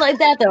even like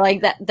that. Though,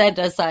 like that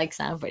does like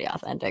sound pretty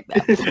authentic,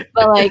 though.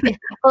 but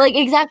like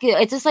exactly,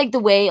 it's just like the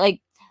way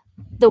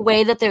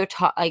that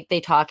they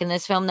talk in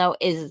this film though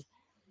is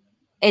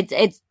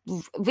it's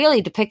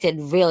really depicted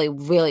really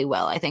really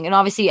well. I think, and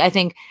obviously I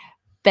think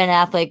Ben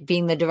Affleck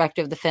being the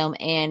director of the film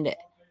and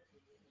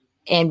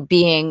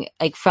being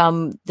like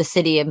from the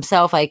city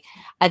himself, like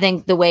I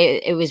think the way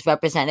it was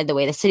represented, the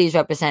way the city's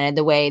represented,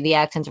 the way the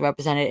accents are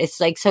represented, it's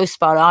like so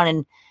spot on.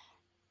 And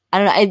I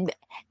don't know,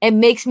 it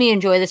makes me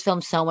enjoy this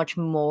film so much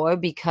more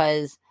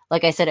because,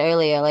 like I said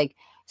earlier, like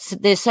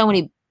there's so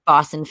many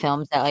Boston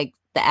films that like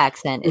the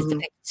accent is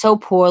depicted so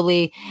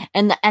poorly,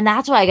 and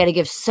that's why I got to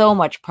give so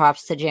much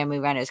props to Jeremy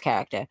Renner's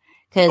character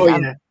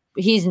because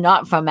he's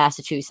not from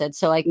Massachusetts,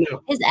 so like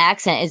his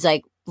accent is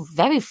like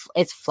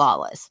it's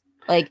flawless.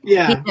 Like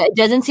he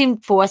doesn't seem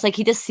forced. Like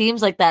he just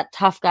seems like that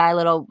tough guy,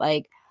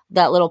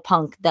 that little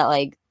punk that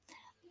like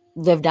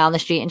lived down the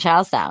street in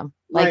Charlestown.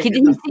 Like he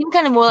seemed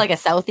kind of more like a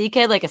Southie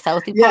kid, like a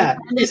Southie. Yeah,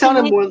 he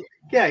sounded more.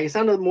 Yeah, he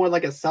sounded more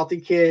like a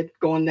Southie kid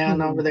going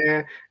down over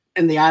there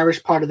in the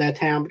Irish part of that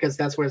town because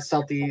that's where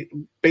Southie,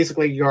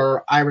 basically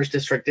your Irish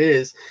district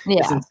is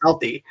in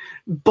Southie.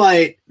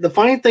 But the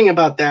funny thing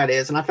about that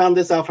is, and I found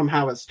this out from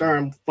Howard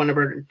Stern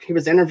whenever he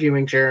was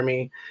interviewing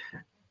Jeremy.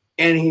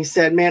 And he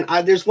said, man,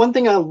 there's one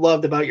thing I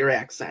loved about your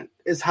accent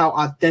is how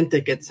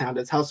authentic it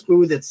sounded, how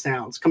smooth it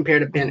sounds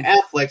compared to Ben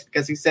Affleck's,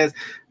 because he says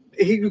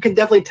you can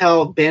definitely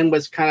tell Ben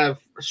was kind of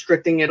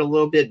restricting it a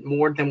little bit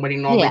more than what he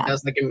normally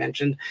does, like you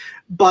mentioned.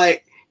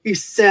 But he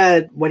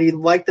said what he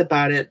liked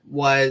about it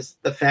was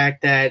the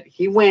fact that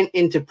he went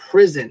into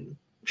prison.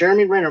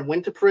 Jeremy Renner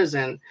went to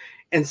prison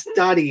and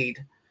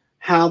studied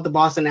how the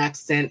Boston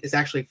accent is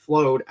actually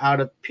flowed out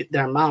of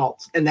their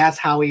mouths. And that's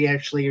how he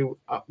actually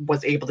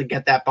was able to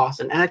get that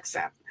Boston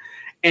accent.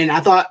 And I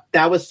thought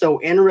that was so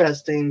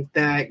interesting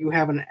that you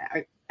have an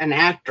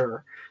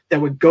actor that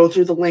would go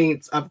through the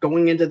lengths of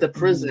going into the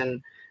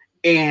prison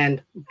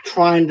and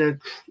trying to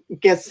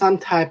get some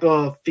type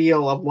of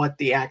feel of what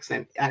the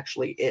accent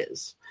actually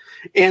is.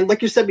 And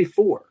like you said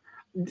before,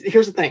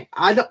 here's the thing.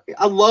 I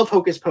love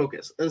Hocus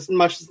Pocus as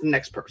much as the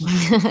next person.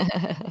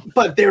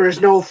 But there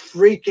is no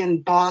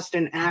freaking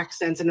Boston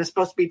accents, and it's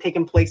supposed to be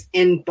taking place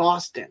in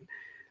Boston.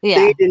 Yeah.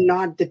 They did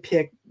not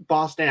depict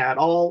Boston at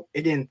all.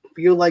 It didn't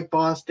feel like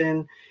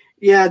Boston.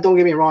 Yeah, don't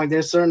get me wrong.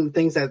 There's certain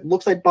things that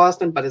looks like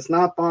Boston, but it's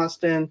not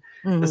Boston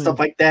and stuff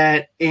like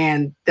that.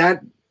 And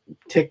that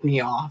ticked me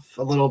off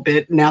a little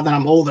bit now that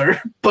I'm older.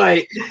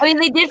 But I mean,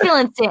 they did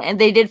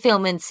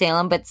film in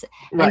Salem, but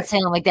in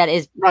Salem, like that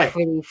is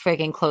pretty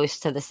freaking close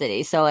to the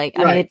city. So like,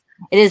 I mean,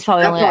 it is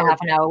probably only a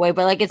half an hour away,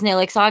 but like it's near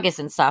like Saugus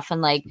and stuff,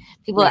 and like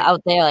people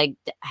out there like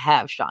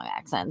have strong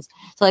accents.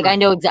 So like I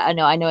know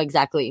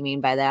exactly what you mean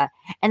by that.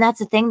 And that's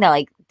the thing that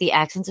like the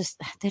accents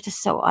they're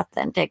just so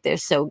authentic. They're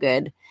so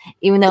good,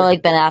 even though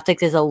like Ben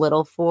Affleck is a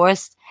little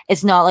forced.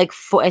 It's not like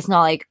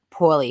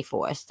poorly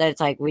forced that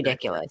it's like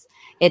ridiculous.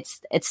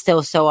 It's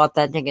still so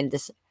authentic and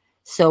just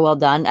so well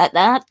done.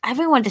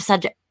 Everyone did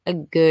such a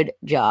good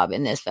job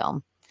in this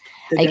film.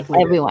 Like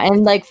everyone,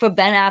 and like for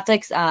Ben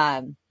Affleck's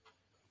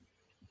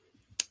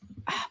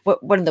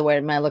what are the word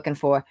am I looking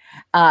for?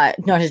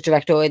 Not his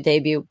directorial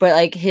debut, but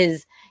like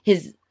his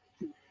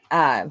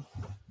well,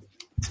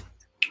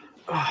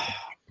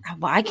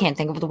 I can't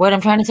think of the word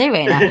I'm trying to say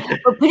right now.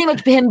 But pretty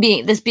much him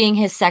being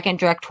his second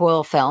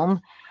directorial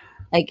film,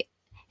 like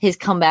his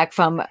comeback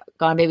from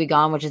Gone Baby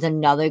Gone, which is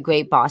another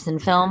great Boston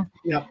film.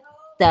 Yep.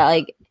 That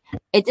like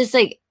it just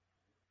like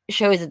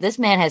shows that this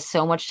man has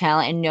so much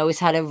talent and knows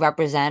how to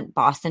represent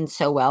Boston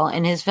so well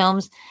in his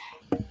films.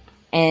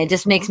 and it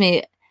just makes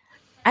me.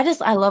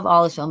 I love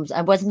all his films.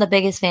 I wasn't the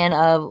biggest fan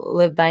of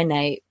Live by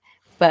Night,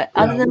 but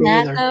other than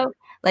that, though,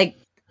 like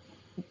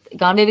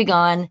Gone Baby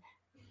Gone,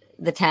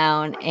 The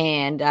Town,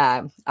 and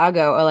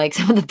Argo are like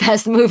some of the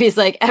best movies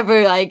like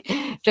ever like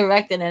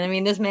directed. And I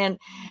mean, this man,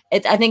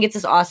 I think it's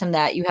just awesome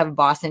that you have a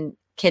Boston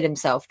kid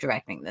himself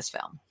directing this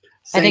film.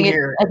 I think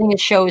it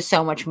shows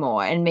so much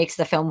more and makes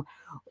the film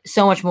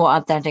so much more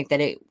authentic than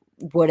it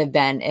would have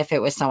been if it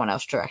was someone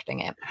else directing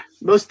it.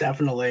 Most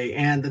definitely.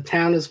 And The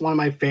Town is one of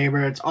my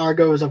favorites.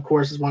 Argo is, of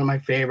course, one of my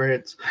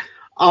favorites.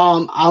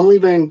 I'll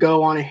even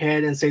go on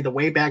ahead and say The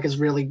Way Back is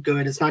really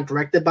good. It's not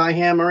directed by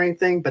him or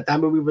anything, but that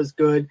movie was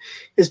good.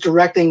 His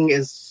directing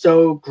is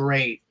so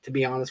great, to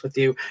be honest with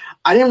you.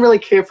 I didn't really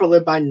care for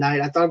Live by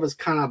Night. I thought it was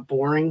kind of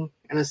boring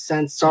in a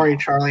sense. Sorry,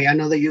 Charlie. I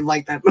know that you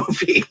like that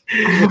movie.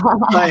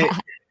 But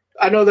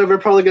I know that we're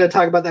probably going to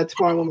talk about that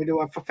tomorrow when we do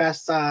our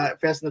Fast and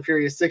the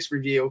Furious 6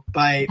 review.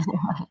 But,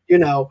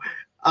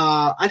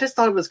 I just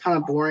thought it was kind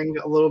of boring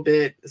a little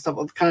bit.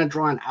 Stuff kind of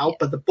drawn out,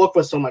 but the book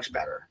was so much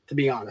better, to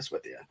be honest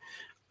with you.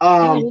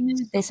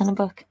 Based on a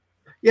book.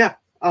 Yeah.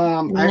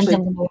 Actually,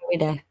 every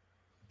day.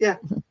 Yeah.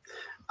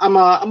 I'm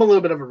a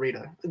little bit of a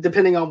reader,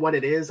 depending on what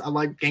it is. I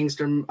like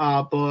gangster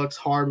books,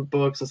 horror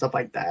books, and stuff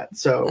like that.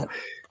 So,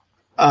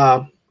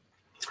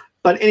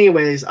 but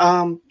anyways,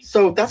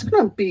 so that's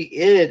going to be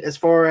it as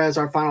far as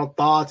our final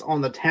thoughts on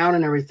The Town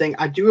and everything.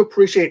 I do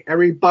appreciate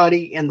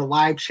everybody in the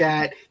live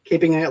chat,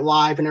 keeping it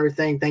live and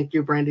everything. Thank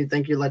you, Brandy.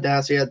 Thank you,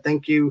 Ladacia.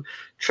 Thank you,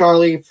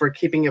 Charlie, for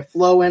keeping it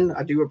flowing.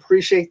 I do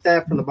appreciate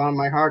that from the bottom of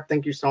my heart.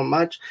 Thank you so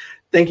much.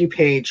 Thank you,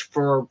 Paige,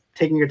 for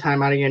taking your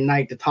time out of your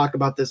night to talk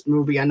about this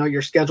movie. I know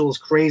your schedule is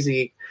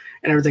crazy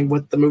and everything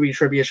with the movie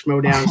trivia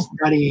schmodown,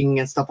 studying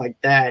and stuff like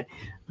that.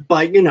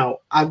 But,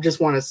 I just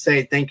want to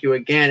say thank you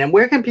again. And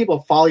where can people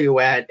follow you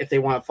at if they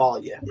want to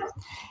follow you?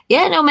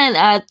 Yeah, no, man.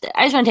 I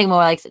just want to take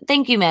more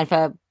thank you, man.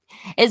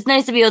 It's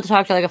nice to be able to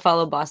talk to a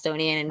fellow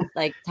Bostonian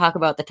and talk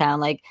about The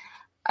Town.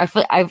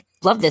 I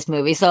love this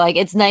movie. So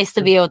it's nice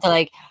to be able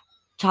to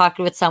talk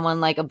with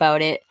someone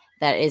about it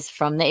that is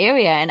from the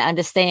area and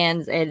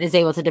understands and is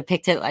able to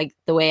depict it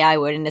the way I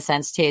would in a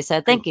sense too. So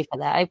thank you for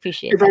that. I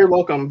appreciate it. You're very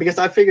welcome, because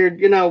I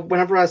figured,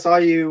 whenever I saw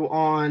you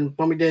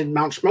when we did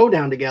Mount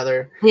Schmodown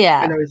together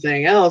and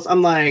everything else,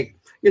 I'm like,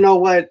 you know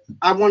what?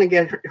 I want to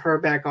get her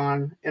back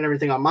on and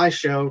everything on my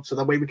show so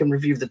that way we can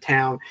review The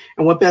Town.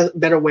 And what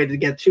better way to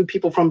get two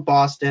people from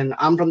Boston?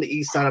 I'm from the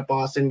east side of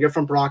Boston. You're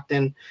from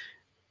Brockton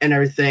and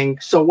everything.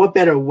 So what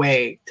better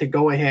way to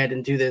go ahead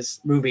and do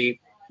this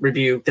movie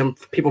review than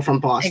people from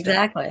Boston?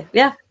 Exactly.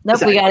 Yeah.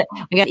 Nope. Exactly.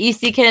 We got East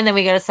kid and then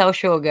we got a South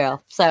Shore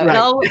girl. So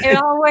it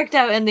all worked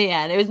out in the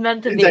end. It was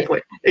meant to be.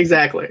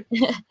 Exactly.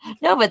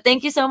 No, but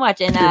thank you so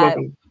much. And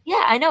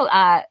yeah, I know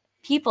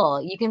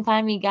people, you can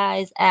find me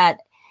guys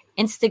at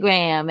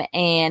Instagram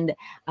and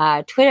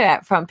Twitter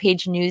at Front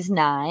Page News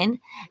 9.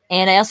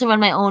 And I also run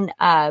my own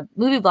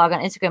movie blog on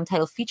Instagram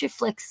titled Feature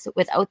Flicks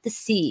Without the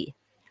C,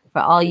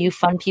 for all you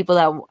fun people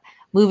that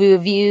movie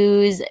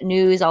reviews,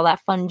 news, all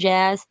that fun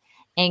jazz.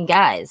 And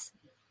guys,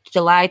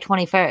 July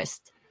 21st,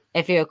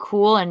 if you're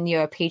cool and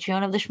you're a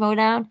Patreon of the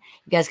Schmodown,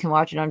 you guys can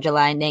watch it on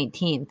July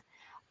 19th.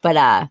 But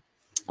I'm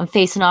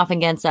facing off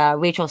against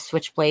Rachel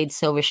Switchblade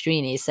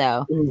Silvestrini.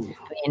 So,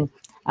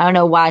 I don't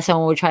know why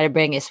someone would try to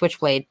bring a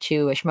Switchblade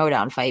to a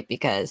Schmodown fight,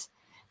 because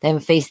they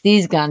haven't faced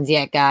these guns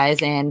yet,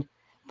 guys. And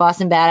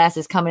Boston Badass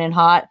is coming in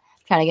hot,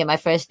 trying to get my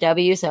first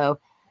W. So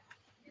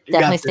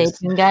definitely stay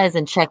tuned, guys,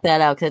 and check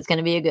that out, because it's going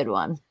to be a good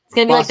one. It's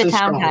going to be like The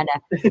Town, kind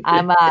of.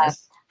 I'm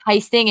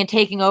heisting and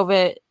taking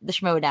over the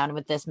Schmodown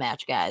with this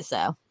match, guys.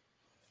 So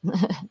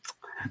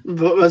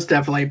most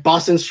definitely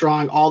Boston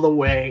strong all the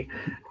way.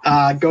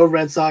 Go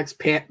Red Sox,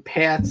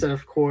 Pats, and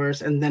of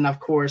course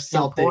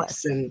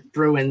Celtics and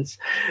Bruins.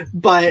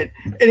 But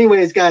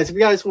anyways, guys, if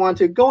you guys want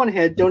to, go on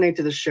ahead, donate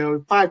to the show,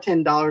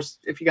 $5-10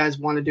 if you guys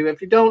want to do it.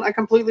 If you don't, I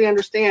completely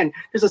understand.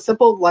 There's a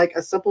simple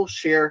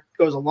share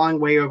goes a long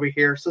way over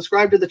here.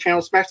 Subscribe to the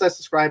channel, smash that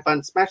subscribe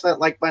button, smash that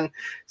like button,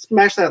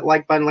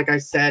 like I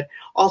said.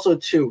 Also,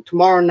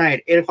 tomorrow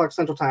night, 8 o'clock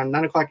Central Time,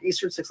 9 o'clock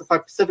Eastern, 6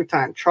 o'clock Pacific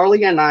Time,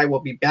 Charlie and I will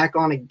be back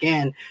on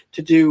again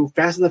to do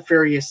Fast and the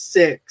Furious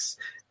 6.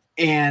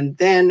 And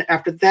then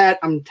after that,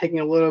 I'm taking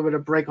a little bit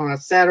of break on a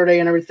Saturday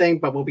and everything,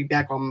 but we'll be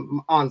back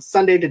on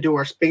Sunday to do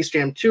our Space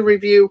Jam 2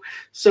 review.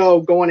 So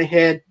go on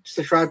ahead,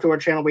 subscribe to our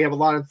channel. We have a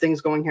lot of things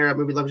going here at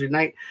Movie Lovers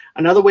Unite.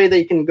 Another way that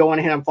you can go on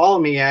ahead and follow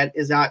me at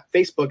is at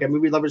Facebook at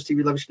Movie Lovers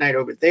TV Lovers Unite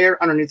over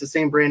there, underneath the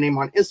same brand name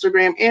on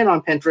Instagram and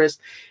on Pinterest.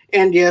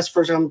 And yes,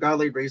 for some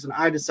godly reason,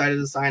 I decided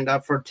to sign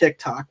up for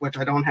TikTok, which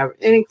I don't have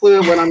any clue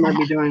what I'm going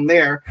to be doing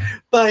there.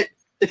 But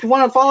if you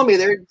want to follow me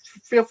there,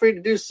 feel free to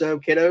do so,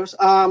 kiddos.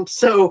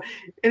 So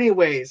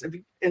anyways,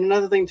 and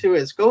another thing too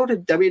is go to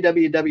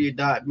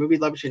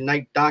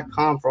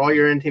www.movieloversunite.com for all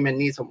your entertainment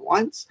needs and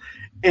wants.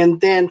 And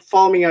then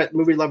follow me at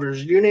Movie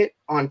Lovers Unit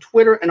on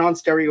Twitter and on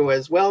Stereo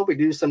as well. We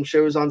do some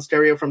shows on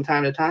Stereo from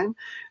time to time.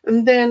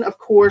 And then, of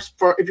course,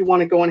 if you want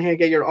to go on ahead and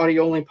get your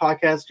audio-only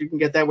podcast, you can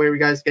get that where you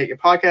guys get your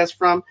podcast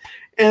from.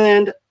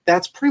 And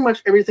That's pretty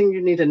much everything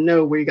you need to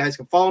know where you guys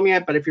can follow me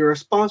at. But if you're a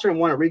sponsor and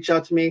want to reach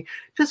out to me,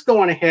 just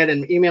go on ahead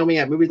and email me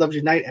at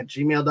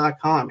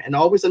movielovesunite@gmail.com. And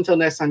always until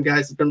next time,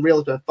 guys, it's been real,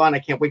 it's been fun. I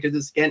can't wait to do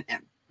this again,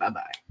 and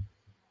bye-bye.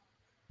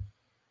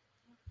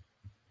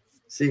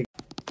 See you.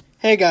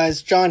 Hey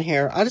guys, John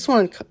here. I just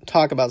want to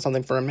talk about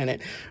something for a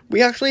minute.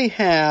 We actually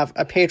have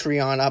a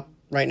Patreon up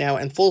right now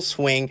in full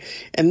swing,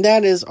 and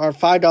that is our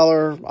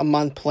 $5 a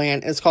month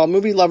plan. It's called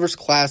Movie Lovers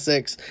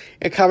Classics.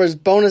 It covers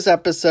bonus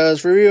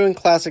episodes, reviewing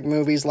classic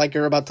movies like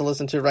you're about to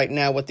listen to right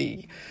now with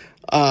the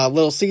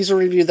Little Caesar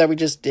review that we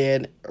just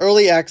did,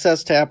 early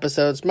access to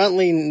episodes,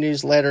 monthly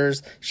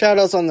newsletters,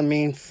 shoutouts on the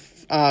main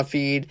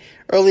feed,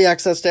 early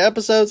access to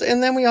episodes,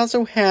 and then we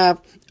also have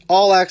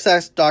all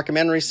access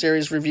documentary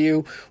series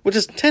review, which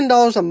is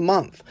 $10 a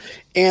month.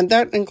 And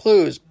that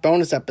includes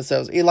bonus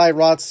episodes, Eli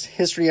Roth's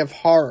History of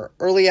Horror,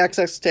 early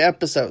access to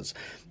episodes,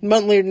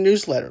 monthly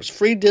newsletters,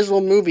 free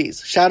digital movies,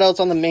 shoutouts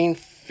on the main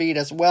feed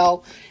as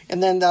well.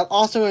 And then that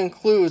also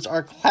includes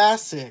our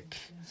classic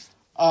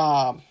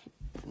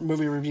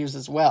movie reviews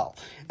as well.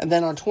 And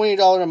then our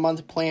 $20 a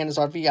month plan is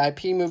our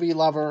VIP movie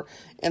lover.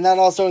 And that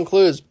also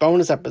includes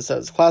bonus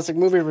episodes, classic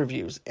movie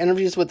reviews,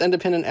 interviews with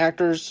independent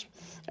actors,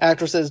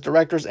 actresses,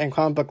 directors, and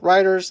comic book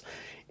writers.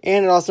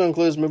 And it also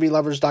includes movie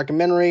lovers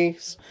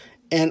documentaries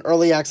and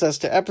early access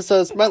to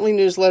episodes, monthly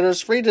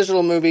newsletters, free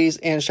digital movies,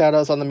 and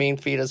shoutouts on the main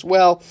feed as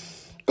well.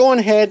 Go on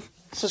ahead,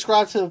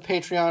 subscribe to the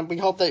Patreon. We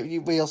hope that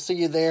we'll see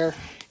you there.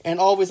 And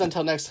always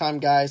until next time,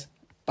 guys,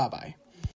 bye-bye.